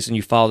much, Jason,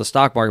 you follow the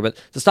stock market,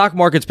 but the stock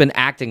market's been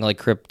acting like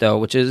crypto,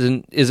 which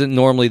isn't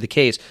normally the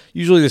case.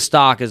 Usually the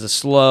stock is a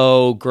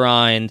slow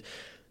grind.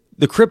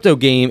 The crypto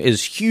game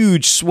is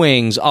huge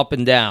swings up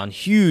and down,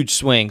 huge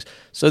swings.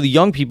 So the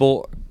young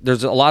people,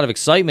 there's a lot of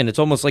excitement. It's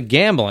almost like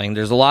gambling.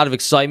 There's a lot of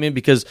excitement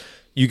because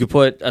you could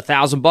put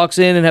 $1,000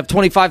 in and have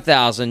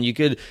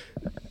 25,000.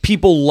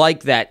 People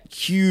like that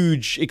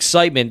huge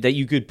excitement that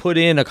you could put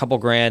in a couple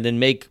grand and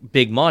make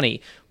big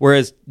money.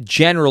 Whereas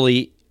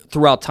generally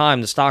throughout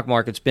time, the stock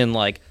market's been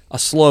like a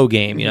slow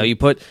game. You know, you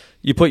put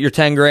your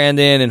 10 grand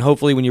in, and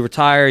hopefully when you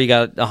retire, you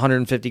got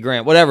 150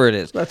 grand, whatever it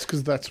is. That's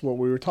because that's what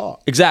we were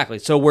taught. Exactly.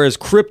 So whereas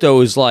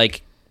crypto is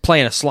like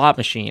playing a slot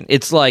machine,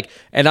 it's like,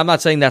 and I'm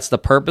not saying that's the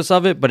purpose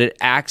of it, but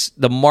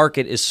the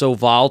market is so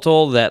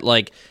volatile that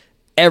like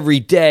every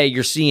day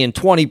you're seeing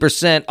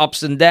 20%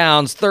 ups and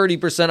downs,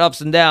 30% ups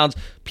and downs.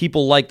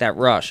 People like that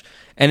rush.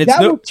 And it's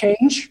that will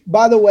change,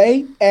 by the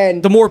way.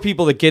 And the more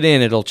people that get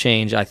in, it'll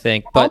change, I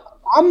think. But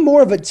I'm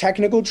more of a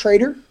technical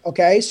trader.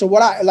 Okay. So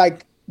what I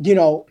like, you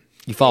know,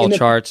 you follow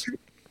charts.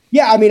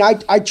 Yeah. I mean,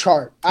 I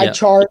chart,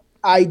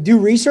 I do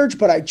research,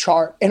 but I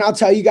chart. And I'll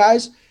tell you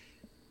guys,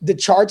 the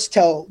charts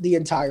tell the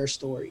entire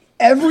story.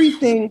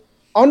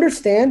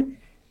 Understand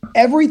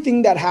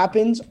everything that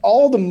happens,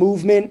 all the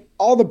movement,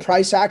 all the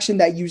price action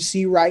that you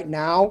see right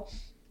now,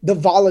 the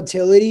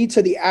volatility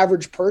to the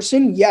average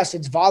person. Yes,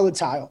 it's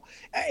volatile.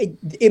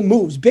 It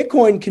moves.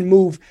 Bitcoin can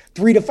move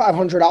 $300 to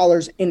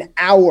 $500 an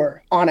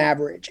hour on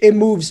average. It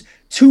moves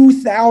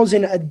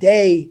 2,000 a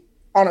day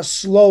on a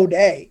slow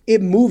day.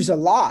 It moves a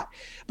lot.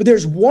 But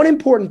there's one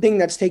important thing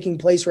that's taking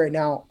place right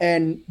now,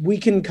 and we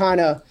can kind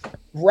of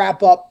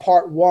wrap up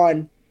part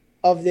one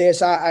of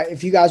this.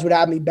 If you guys would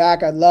have me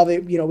back, I'd love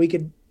it. You know, we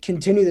could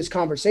continue this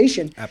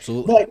conversation.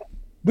 Absolutely. But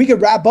we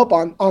could wrap up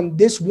on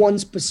this one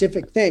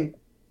specific thing.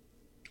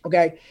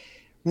 Okay.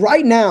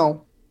 Right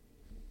now,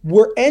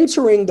 we're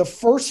entering the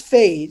first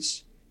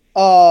phase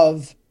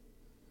of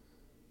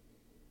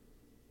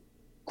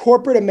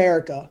corporate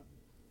America,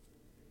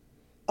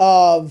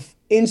 of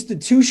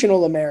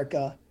institutional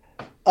America,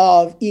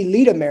 of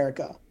elite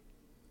America,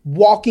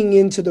 walking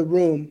into the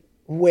room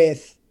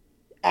with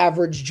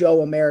average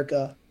Joe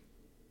America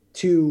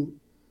to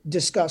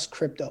discuss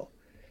crypto,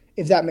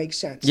 if that makes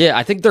sense. Yeah,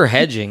 I think they're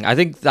hedging. I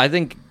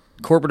think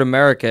corporate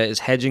America is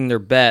hedging their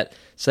bet,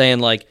 saying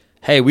like,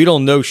 hey, we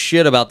don't know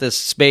shit about this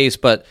space,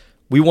 but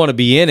we want to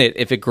be in it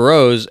if it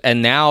grows.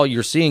 And now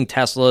you're seeing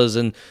Teslas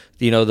and,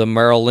 you know, the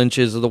Merrill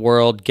Lynches of the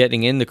world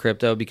getting into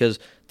crypto because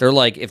they're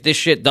like, if this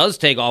shit does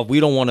take off,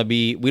 we don't want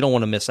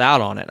to miss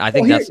out on it. I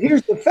think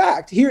here's the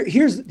fact.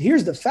 Here's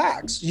the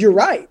facts. You're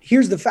right.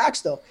 Here's the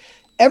facts though.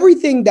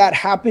 Everything that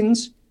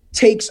happens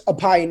takes a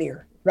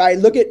pioneer, right?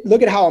 Look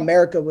at how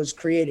America was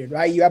created,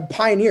 right? You have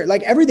pioneer,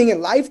 like everything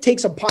in life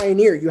takes a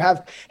pioneer. You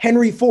have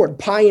Henry Ford,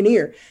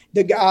 pioneer.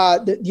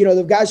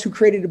 The guys who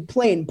created a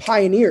plane,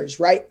 pioneers,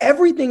 right?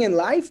 Everything in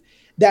life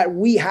that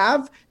we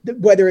have,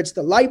 whether it's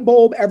the light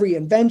bulb, every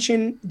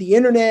invention, the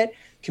internet,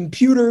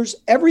 computers,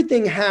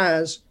 everything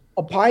has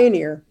a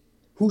pioneer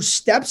who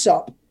steps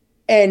up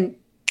and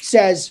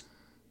says,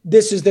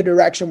 this is the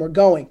direction we're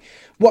going.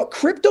 What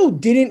crypto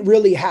didn't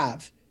really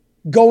have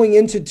going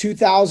into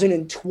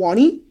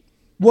 2020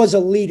 was a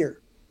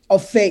leader, a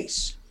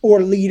face,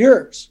 or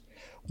leaders.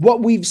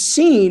 What we've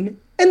seen,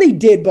 and they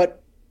did,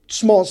 but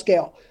small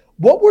scale.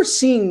 What we're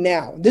seeing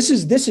now, this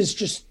is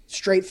just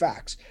straight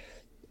facts.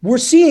 We're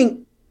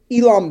seeing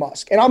Elon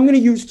Musk, and I'm going to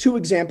use two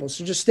examples,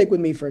 so just stick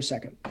with me for a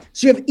second.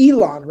 So you have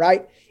Elon,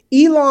 right?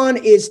 Elon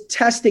is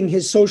testing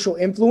his social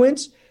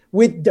influence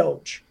with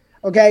Doge,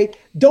 okay?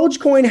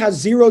 Dogecoin has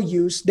zero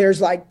use. There's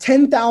like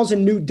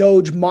 10,000 new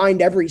Doge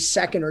mined every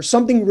second or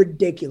something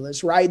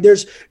ridiculous, right?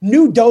 There's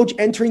new Doge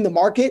entering the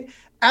market.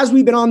 As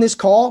we've been on this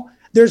call,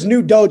 there's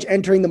new Doge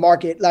entering the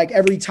market like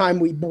every time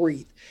we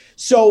breathe.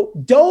 So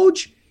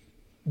Doge,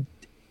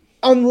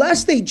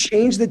 unless they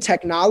change the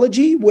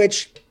technology,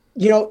 which,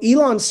 you know,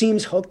 Elon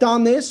seems hooked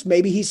on this.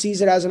 Maybe he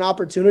sees it as an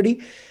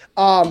opportunity.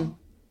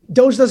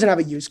 Doge doesn't have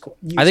a use case.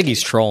 I think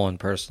he's trolling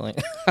personally.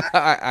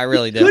 I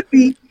really do.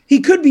 He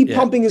could be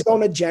pumping his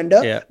own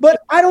agenda,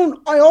 but I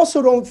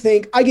also don't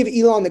think I give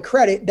Elon the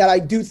credit that I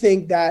do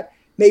think that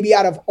maybe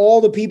out of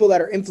all the people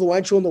that are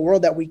influential in the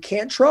world that we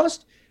can't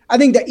trust, I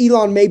think that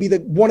Elon may be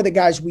one of the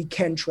guys we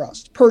can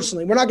trust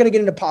personally. We're not going to get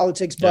into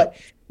politics, but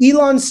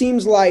Elon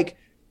seems like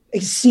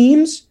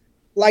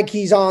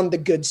he's on the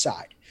good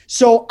side.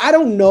 So I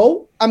don't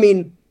know. I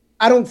mean,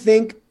 I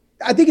think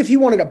if he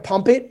wanted to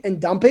pump it and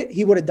dump it,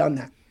 he would have done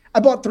that. I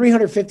bought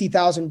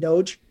 350,000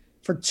 Doge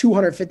for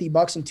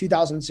 $250 in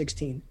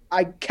 2016.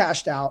 I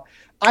cashed out.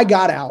 I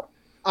got out.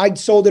 I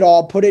sold it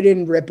all, put it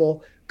in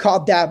Ripple,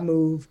 caught that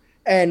move,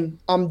 and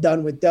I'm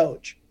done with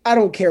Doge. I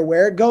don't care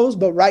where it goes,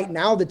 but right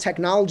now the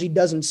technology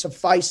doesn't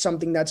suffice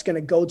something that's going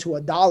to go to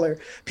 $1.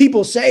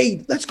 People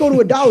say, let's go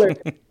to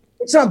 $1.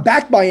 It's not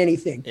backed by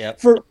anything.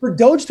 Yep. For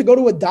Doge to go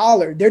to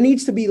 $1, there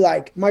needs to be,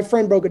 like, my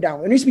friend broke it down.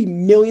 There needs to be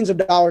millions of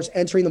dollars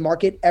entering the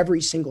market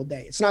every single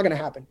day. It's not going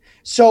to happen.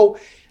 So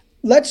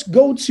let's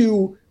go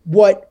to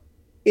what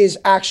is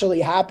actually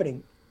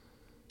happening.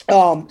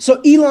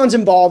 So Elon's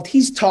involved.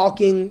 He's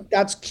talking.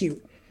 That's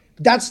cute.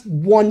 That's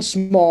one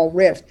small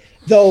rift.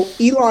 Though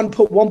Elon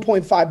put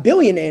 1.5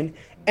 billion in,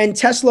 and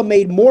Tesla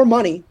made more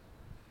money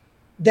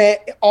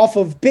off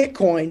of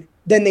Bitcoin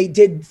than they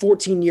did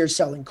 14 years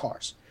selling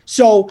cars.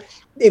 So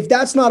if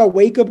that's not a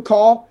wake-up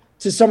call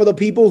to some of the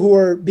people who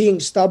are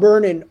being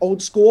stubborn and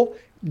old school,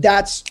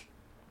 that's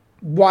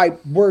why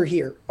we're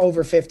here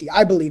over 50.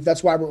 I believe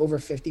that's why we're over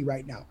 50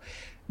 right now.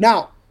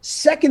 Now,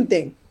 second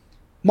thing,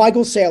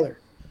 Michael Saylor.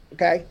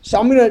 Okay, so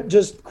I'm going to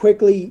just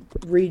quickly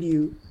read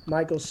you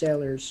Michael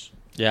Saylor's.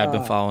 Yeah, I've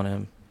been following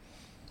him.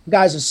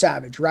 Guy's a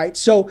savage, right?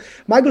 So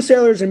Michael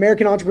Saylor is an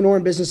American entrepreneur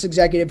and business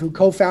executive who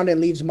co-founded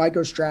and leads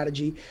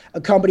MicroStrategy, a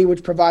company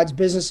which provides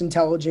business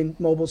intelligent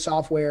mobile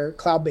software,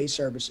 cloud-based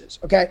services.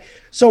 Okay,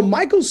 so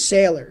Michael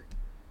Saylor,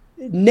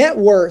 net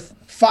worth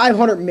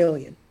 $500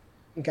 million.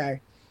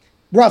 Okay,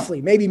 roughly,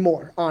 maybe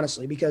more,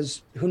 honestly,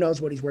 because who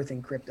knows what he's worth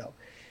in crypto.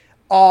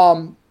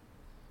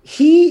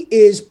 He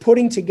is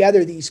putting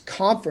together these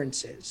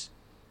conferences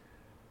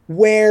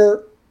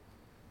where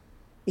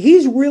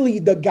he's really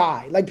the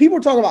guy. Like, people are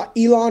talking about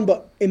Elon,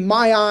 but in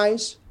my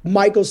eyes,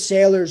 Michael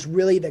Saylor is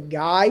really the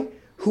guy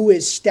who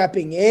is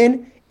stepping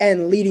in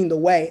and leading the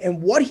way.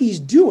 And what he's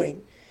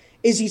doing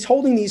is he's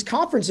holding these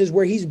conferences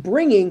where he's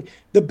bringing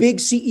the big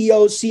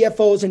CEOs,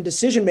 CFOs, and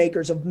decision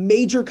makers of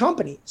major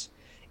companies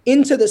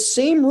into the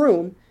same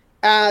room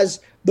as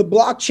the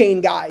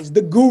blockchain guys,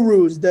 the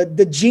gurus,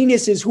 the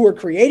geniuses who are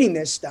creating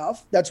this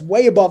stuff that's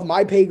way above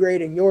my pay grade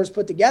and yours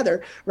put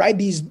together, right?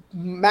 These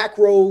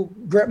macro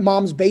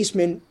mom's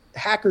basement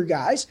hacker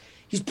guys.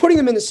 He's putting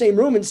them in the same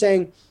room and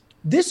saying,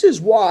 this is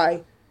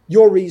why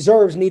your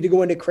reserves need to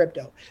go into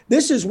crypto.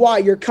 This is why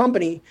your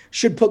company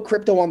should put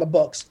crypto on the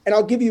books. And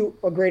I'll give you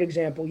a great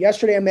example.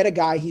 Yesterday, I met a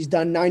guy. He's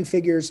done 9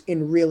 figures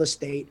in real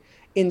estate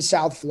in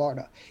South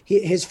Florida.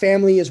 His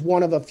family is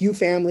one of a few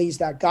families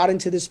that got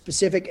into this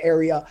specific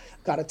area,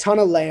 got a ton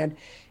of land.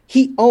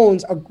 He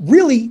owns a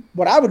really,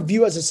 what I would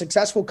view as a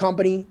successful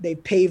company. They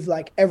paved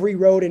like every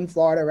road in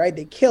Florida, right?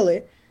 They kill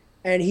it.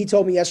 And he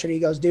told me yesterday, he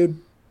goes, dude,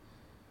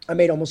 I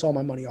made almost all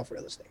my money off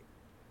real estate.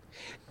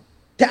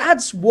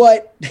 That's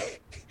where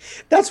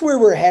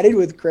we're headed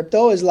with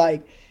crypto, is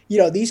like, you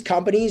know, these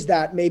companies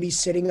that may be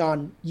sitting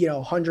on, you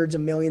know, hundreds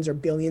of millions or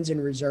billions in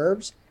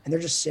reserves, and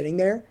they're just sitting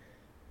there.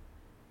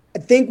 I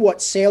think what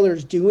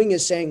Saylor's doing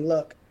is saying,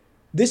 look,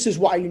 this is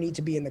why you need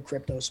to be in the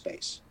crypto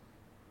space.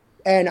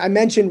 And I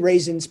mentioned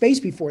Raised in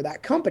Space before,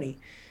 that company.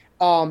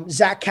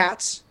 Zach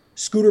Katz,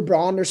 Scooter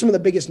Braun, they're some of the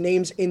biggest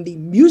names in the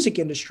music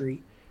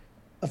industry.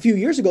 A few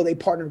years ago, they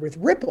partnered with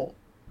Ripple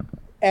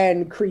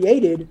and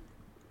created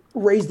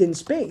Raised in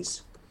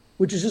Space,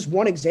 which is just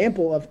one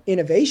example of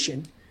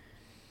innovation.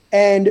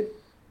 And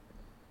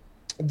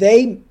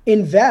they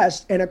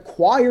invest and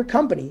acquire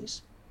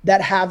companies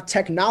that have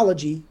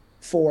technology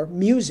for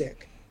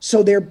music.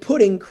 So they're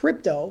putting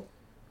crypto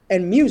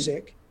and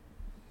music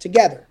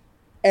together.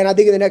 And I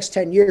think in the next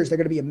 10 years, they're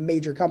going to be a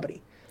major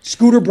company.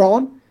 Scooter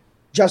Braun,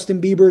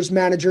 Justin Bieber's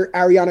manager,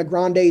 Ariana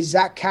Grande,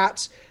 Zach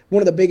Katz,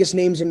 one of the biggest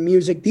names in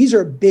music. These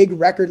are big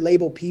record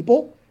label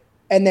people.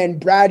 And then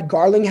Brad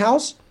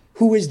Garlinghouse,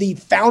 who is the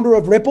founder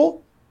of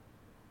Ripple.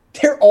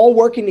 They're all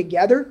working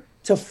together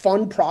to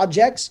fund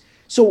projects.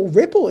 So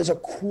Ripple is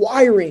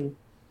acquiring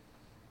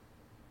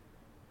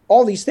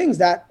all these things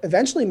that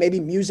eventually maybe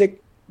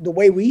music, the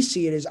way we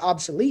see it, is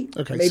obsolete.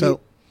 Okay, maybe so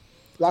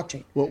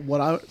blockchain.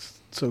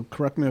 So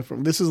correct me if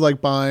this is like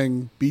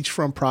buying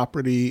beachfront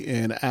property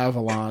in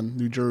Avalon,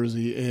 New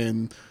Jersey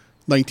in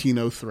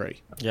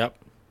 1903. Yep.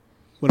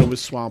 When it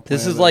was swampland.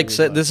 This is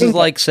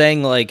like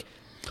saying like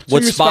so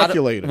you're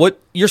speculating. What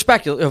you're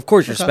speculating. Of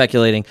course, you're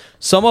speculating.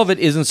 Some of it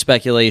isn't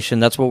speculation.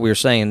 That's what we were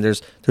saying.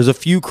 There's a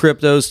few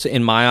cryptos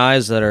in my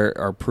eyes that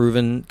are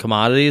proven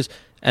commodities,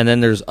 and then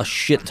there's a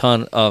shit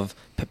ton of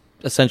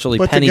essentially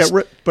pennies.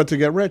 But to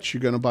get rich,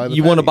 you're going to buy the.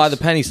 You want to buy the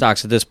penny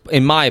stocks at this.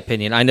 In my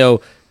opinion, I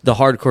know the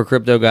hardcore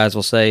crypto guys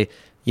will say,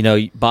 you know,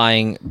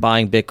 buying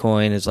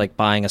Bitcoin is like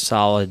buying a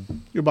solid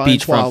You're buying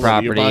beachfront quality.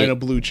 property. You're buying a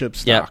blue chip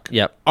stock.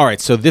 Yep. All right,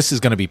 so this is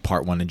going to be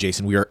part one, and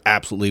Jason, we are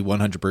absolutely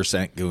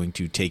 100% going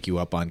to take you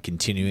up on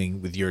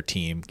continuing with your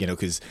team,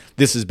 because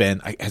this has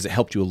it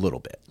helped you a little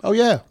bit? Oh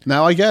yeah,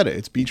 now I get it.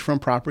 It's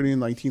beachfront property in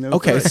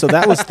 1903. Okay, so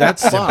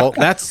that's simple.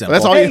 That's simple.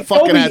 That's all you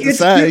fucking had to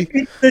say.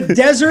 It's the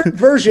desert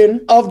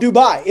version of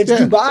Dubai. It's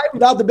Dubai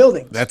without the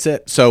buildings. That's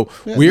it. So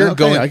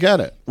I get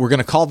it. We're going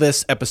to call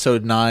this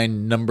episode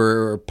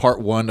 9,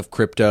 part 1 of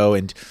crypto,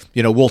 and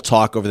we'll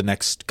talk over the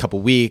next couple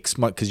weeks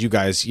because you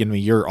guys,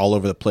 you're all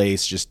over the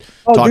place, just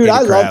talking to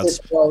crowds. Love this,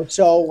 bro.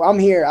 So I'm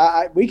here.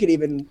 We could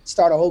even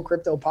start a whole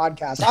crypto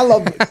podcast. I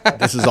love this.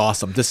 This is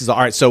awesome. This is all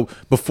right. So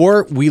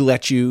before we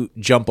let you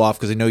jump off,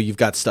 because I know you've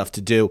got stuff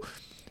to do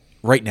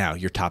right now,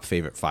 your 5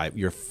 favorite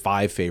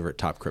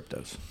top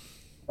cryptos.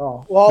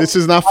 Oh, well, this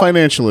is not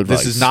financial advice.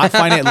 This is not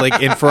financial.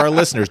 And for our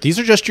listeners, these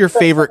are just your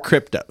favorite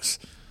cryptos.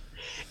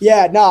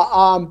 Yeah,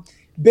 no.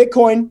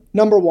 Bitcoin,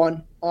 number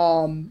one.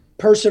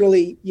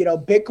 Personally,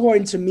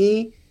 Bitcoin to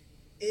me,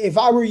 if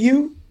I were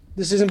you,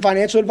 this isn't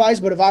financial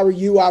advice, but if I were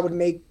you, I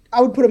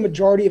would put a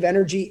majority of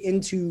energy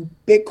into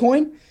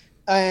Bitcoin.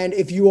 And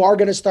if you are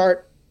going to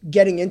start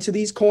getting into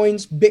these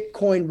coins,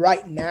 Bitcoin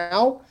right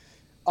now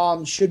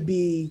should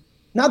be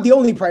not the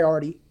only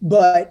priority,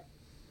 but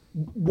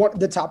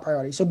the top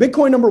priority. So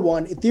Bitcoin number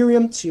 1,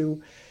 Ethereum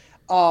 2.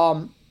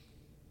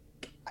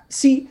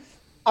 See,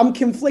 I'm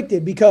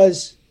conflicted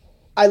because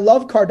I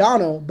love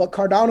Cardano, but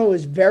Cardano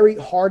is very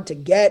hard to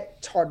get.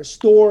 It's hard to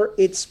store.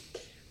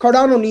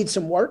 Cardano needs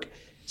some work.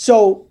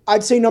 So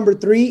I'd say number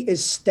 3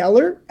 is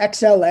Stellar,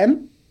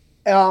 XLM.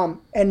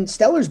 And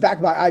Stellar's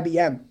backed by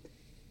IBM.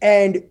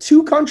 And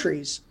 2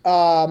 countries,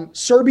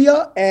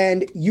 Serbia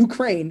and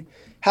Ukraine,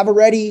 have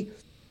already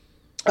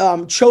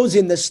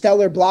chosen the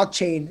Stellar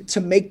blockchain to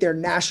make their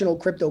national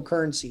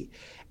cryptocurrency.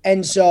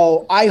 And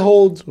so I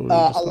hold a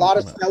lot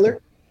of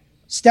Stellar.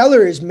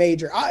 Stellar is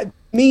major.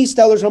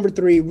 Stellar's number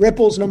 3,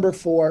 Ripple's number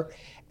 4.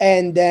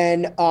 And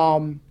then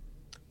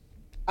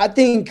I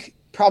think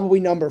probably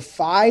number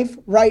 5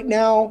 right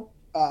now,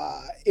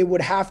 it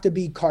would have to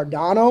be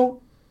Cardano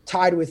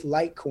tied with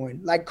Litecoin.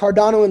 Like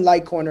Cardano and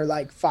Litecoin are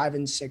like 5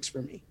 and 6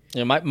 for me.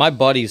 Yeah, my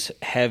buddy's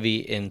heavy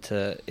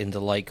into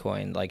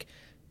Litecoin, like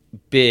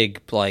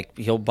big, like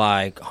he'll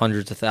buy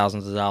hundreds of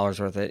thousands of dollars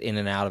worth of it in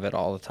and out of it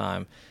all the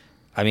time.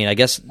 I mean, I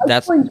guess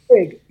that's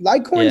big.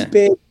 Litecoin's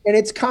big, and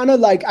it's kind of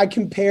like I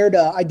compared.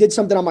 I did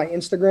something on my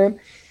Instagram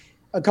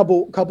a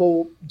couple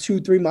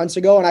 2-3 months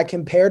ago, and I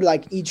compared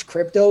like each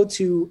crypto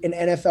to an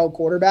NFL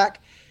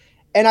quarterback,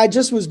 and I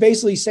just was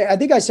basically saying, I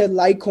think I said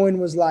Litecoin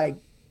was like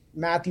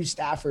Matthew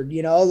Stafford,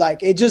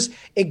 like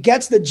it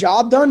gets the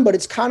job done, but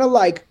it's kind of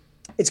like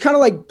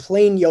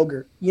plain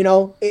yogurt,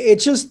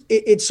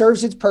 it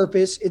serves its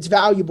purpose, it's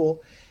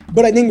valuable,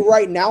 but I think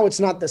right now it's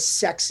not the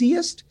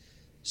sexiest.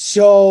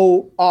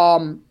 So,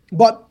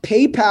 but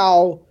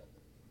PayPal,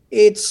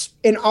 it's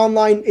an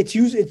online,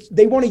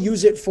 they want to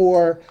use it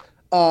for,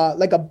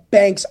 like a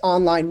bank's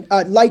online,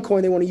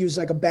 Litecoin, they want to use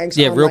like a bank's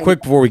online. Real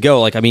quick before we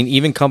go,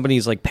 even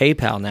companies like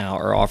PayPal now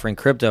are offering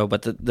crypto,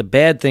 but the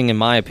bad thing in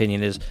my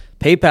opinion is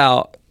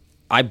PayPal,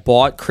 I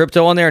bought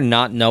crypto on there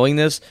not knowing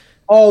this.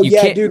 Oh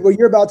yeah, dude, what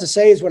you're about to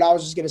say is what I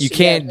was just going to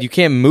say. You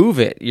can't move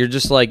it. You're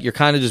just like, you're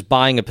kind of just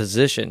buying a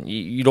position.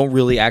 You don't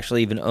really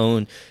actually even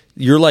own,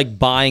 you're like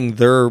buying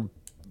their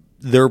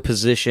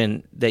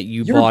position that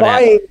you're bought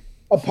buying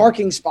a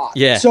parking spot.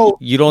 Yeah. So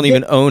you don't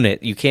even own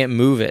it. You can't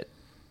move it.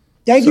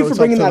 Thank you for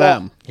bringing that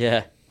up.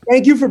 Yeah.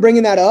 Thank you for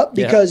bringing that up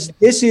because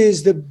this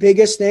is the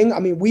biggest thing. I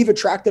mean, we've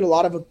attracted a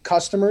lot of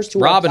customers to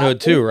Robinhood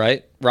too,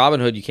 right?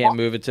 Robinhood, you can't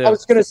move it too. I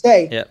was going to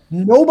say,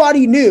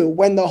 nobody knew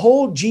when the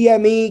whole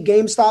GME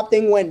GameStop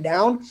thing went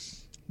down.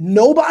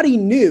 Nobody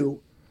knew.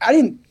 I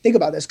didn't think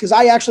about this because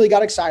I actually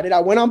got excited.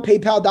 I went on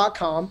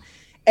PayPal.com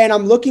and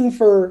I'm looking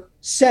for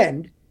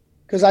send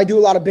because I do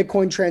a lot of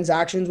Bitcoin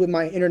transactions with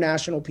my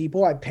international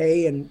people. I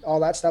pay and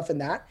all that stuff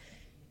and that.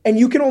 And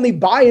you can only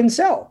buy and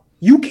sell.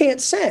 You can't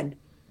send.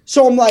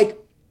 So I'm like,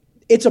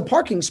 it's a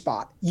parking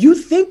spot. You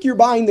think you're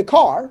buying the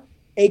car,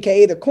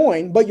 aka the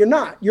coin, but you're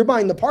not. You're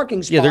buying the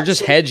parking spot. Yeah, they're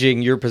just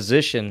hedging your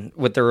position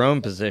with their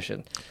own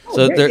position.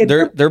 So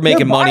they're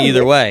making money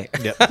either way.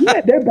 Yeah,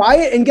 they buy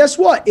it, and guess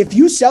what? If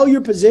you sell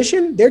your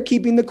position, they're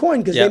keeping the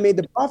coin because they made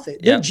the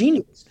profit. They're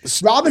genius.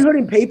 Robinhood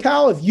and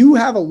PayPal. If you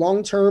have a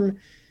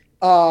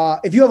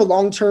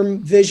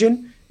long-term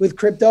vision with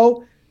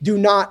crypto, do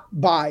not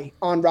buy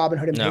on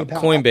Robinhood and PayPal.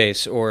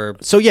 Coinbase or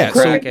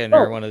Kraken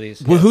or one of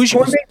these. Well,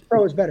 Coinbase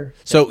Pro is better.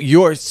 So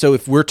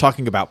if we're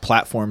talking about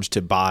platforms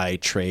to buy,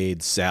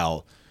 trade,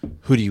 sell,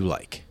 who do you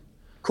like?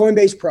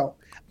 Coinbase Pro.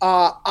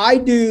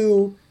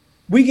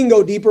 We can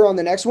go deeper on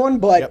the next one,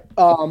 but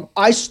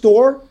I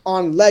store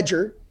on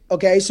Ledger.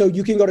 Okay, so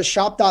you can go to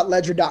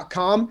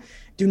shop.ledger.com.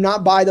 Do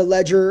not buy the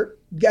Ledger.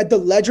 Get the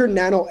Ledger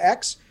Nano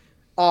X.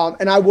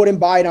 And I wouldn't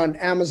buy it on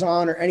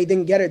Amazon or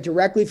anything. Get it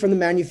directly from the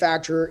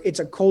manufacturer. It's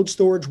a cold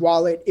storage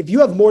wallet. If you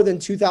have more than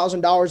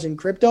 $2,000 in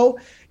crypto,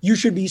 you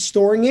should be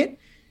storing it.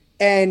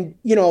 And,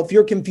 if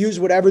you're confused,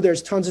 whatever,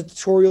 there's tons of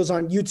tutorials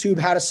on YouTube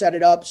how to set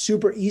it up.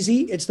 Super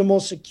easy. It's the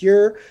most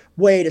secure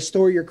way to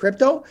store your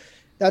crypto.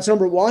 That's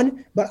number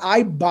one. But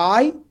I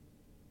buy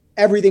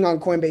everything on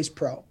Coinbase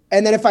Pro.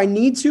 And then if I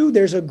need to,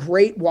 there's a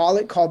great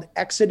wallet called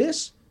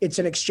Exodus. It's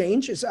an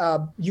exchange.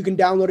 You can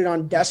download it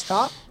on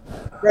desktop,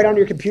 right on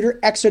your computer.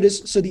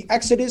 Exodus. So the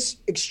Exodus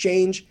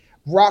exchange,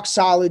 rock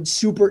solid,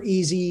 super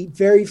easy,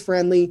 very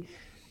friendly.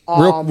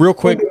 Real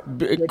quick,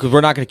 because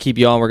we're not going to keep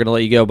you on. We're going to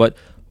let you go. But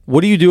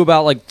what do you do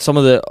about like some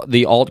of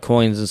the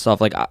altcoins and stuff?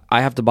 Like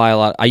I have to buy a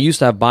lot. I used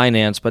to have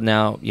Binance, but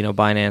now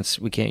Binance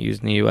we can't use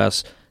in the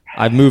U.S.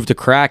 I've moved to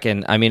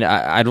Kraken. I mean,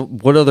 I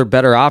don't. What other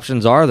better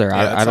options are there?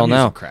 I don't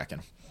know. Kraken.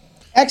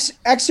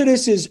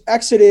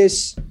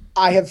 Exodus.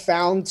 I have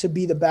found to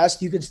be the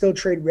best. You can still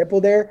trade Ripple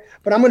there,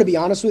 but I'm going to be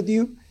honest with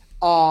you.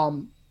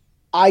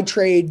 I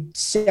trade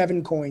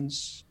 7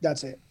 coins.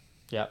 That's it.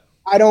 Yeah.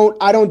 I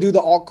don't do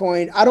the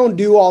altcoin. I don't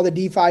do all the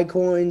DeFi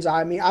coins.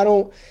 I mean, I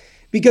don't,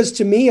 because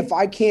to me, if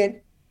I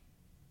can't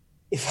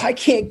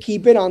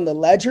keep it on the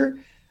ledger,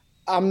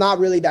 I'm not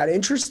really that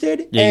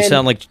interested. Yeah,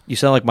 you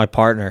sound like my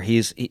partner.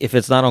 If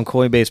it's not on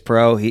Coinbase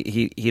Pro,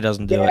 he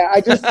doesn't do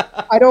it.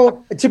 I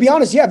don't. To be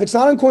honest, if it's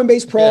not on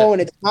Coinbase Pro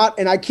and it's not,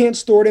 and I can't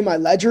store it in my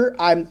ledger,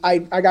 I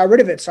got rid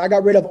of it. So I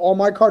got rid of all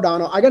my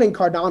Cardano. I got in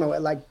Cardano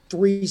at like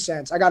 3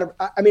 cents. I got to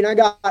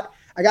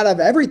have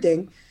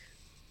everything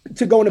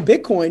to go into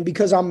Bitcoin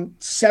because I'm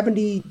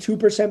 72%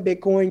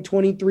 Bitcoin,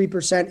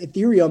 23%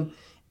 Ethereum,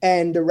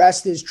 and the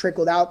rest is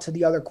trickled out to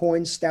the other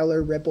coins,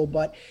 Stellar, Ripple.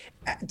 But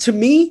to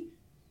me,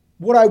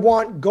 what I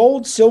want,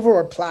 gold, silver,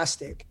 or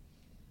plastic.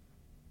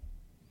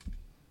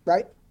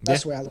 Right?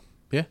 That's the way I look.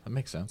 Yeah, that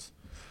makes sense.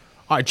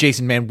 All right,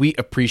 Jason, man, we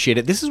appreciate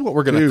it. This is what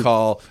we're going to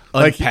call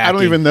unpacking. I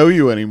don't even know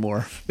you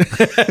anymore.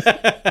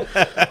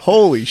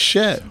 Holy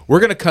shit. We're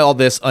going to call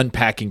this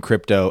Unpacking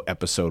Crypto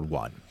Episode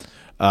 1.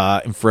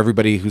 And for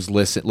everybody who's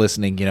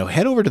listening,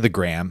 head over to the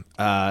gram.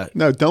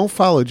 No, don't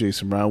follow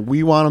Jason Brown.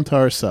 We want him to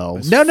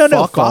ourselves.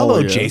 No.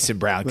 Follow Jason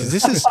Brown because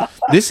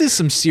this is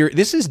some serious.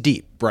 This is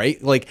deep,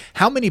 right? Like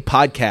how many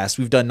podcasts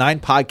we've done? 9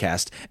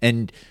 podcasts,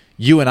 and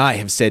you and I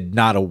have said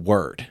not a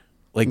word.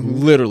 Like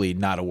literally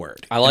not a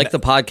word. I like the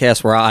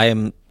podcast where I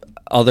am,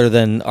 other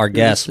than our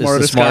guest, is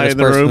the smartest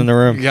person in the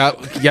room. Yep.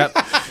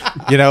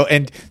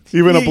 And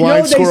even a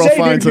blind squirrel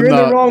finds a nut.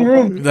 You're in the wrong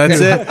room. That's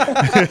it.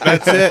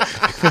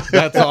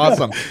 That's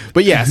awesome.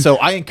 But yeah, so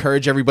I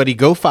encourage everybody,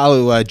 go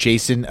follow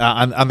Jason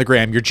on the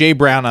gram. You're Jay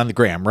Brown on the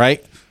gram,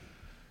 right?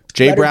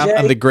 Jay Brown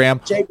on the gram.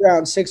 Jay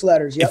Brown, 6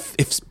 letters. Yep.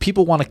 If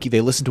people want to,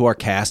 they listen to our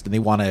cast and they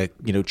want to,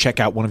 check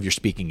out one of your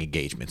speaking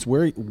engagements,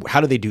 how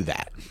do they do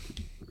that?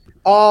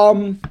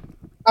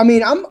 I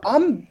mean,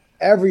 I'm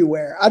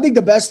everywhere. I think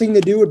the best thing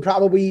to do would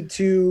probably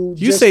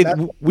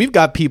we've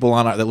got people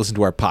on that listen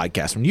to our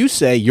podcast. When you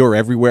say you're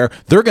everywhere,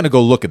 they're going to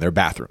go look in their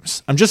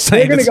bathrooms. I'm just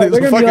saying, this is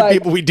the fucking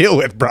people we deal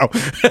with, bro.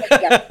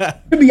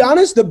 To be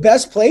honest, the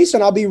best place,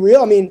 and I'll be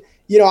real. I mean,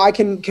 I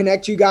can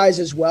connect you guys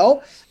as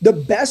well. The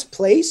best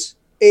place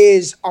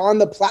is on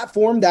the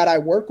platform that I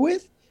work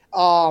with,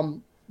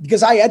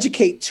 because I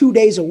educate 2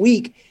 days a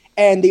week,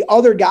 and the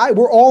other guy,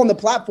 we're all on the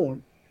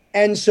platform,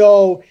 and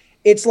so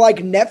it's like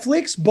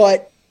Netflix,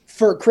 but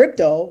for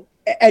crypto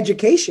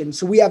education.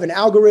 So we have an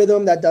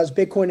algorithm that does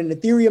Bitcoin and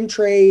Ethereum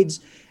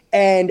trades,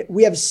 and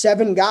we have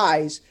 7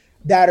 guys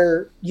that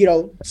are,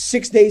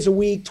 6 days a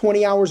week,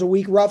 20 hours a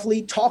week,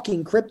 roughly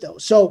talking crypto.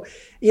 So,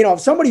 if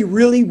somebody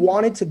really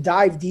wanted to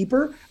dive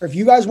deeper, or if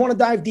you guys want to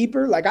dive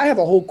deeper, like I have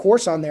a whole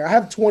course on there. I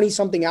have 20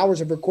 something hours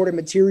of recorded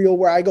material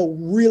where I go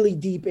really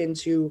deep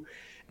into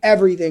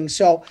everything.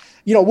 So,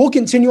 we'll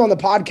continue on the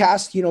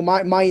podcast.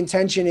 My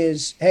intention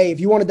is, hey,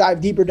 if you want to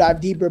dive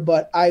deeper,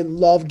 but I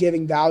love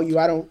giving value.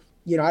 I don't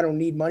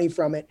need money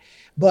from it,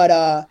 but,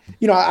 I'm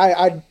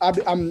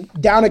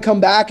down to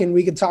come back and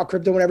we can talk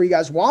crypto whenever you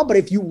guys want. But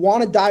if you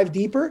want to dive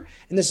deeper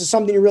and this is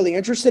something you're really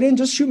interested in,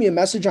 just shoot me a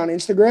message on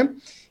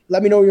Instagram.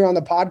 Let me know you're on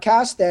the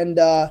podcast, and,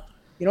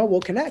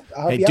 we'll connect.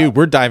 Hey, dude,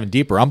 we're diving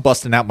deeper. I'm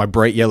busting out my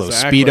bright yellow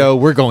Speedo.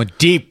 We're going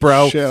deep,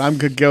 bro. Shit, I'm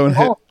gonna go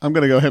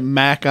hit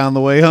Mac on the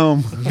way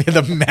home.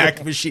 The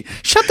Mac machine.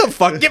 Shut the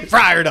fuck. Get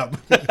fired up.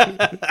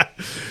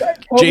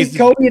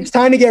 Kobe, it's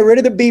time to get rid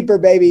of the beeper,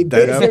 baby.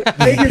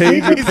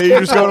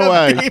 Pager's going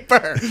away.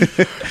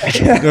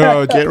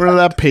 No, get rid of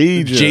that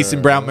pager.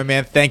 Jason Brown, my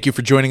man, thank you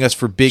for joining us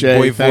for Big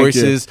Boy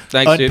Voices.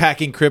 Thanks,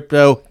 Unpacking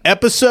Crypto,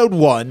 Episode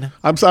 1.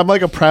 I'm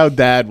like a proud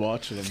dad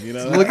watching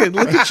them. Look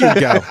at you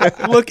go.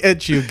 Look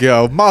at you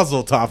go.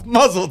 Muzzle top,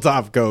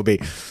 Kobe.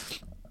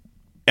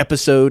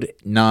 Episode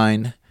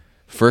 9,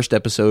 first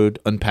episode,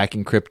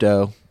 Unpacking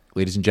Crypto.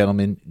 Ladies and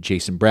gentlemen,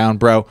 Jason Brown,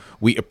 bro.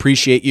 We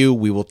appreciate you.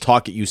 We will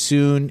talk at you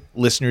soon.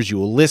 Listeners, you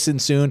will listen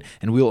soon,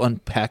 and we will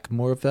unpack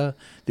more of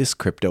this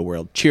crypto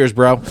world. Cheers,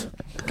 bro.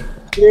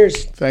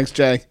 Cheers. Thanks,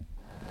 Jay.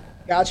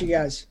 Got you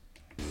guys.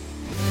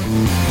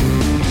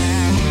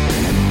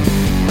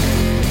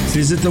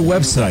 Visit the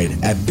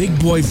website at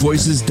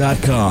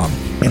bigboyvoices.com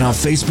and on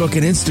Facebook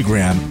and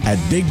Instagram at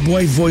Big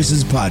Boy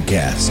Voices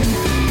Podcast.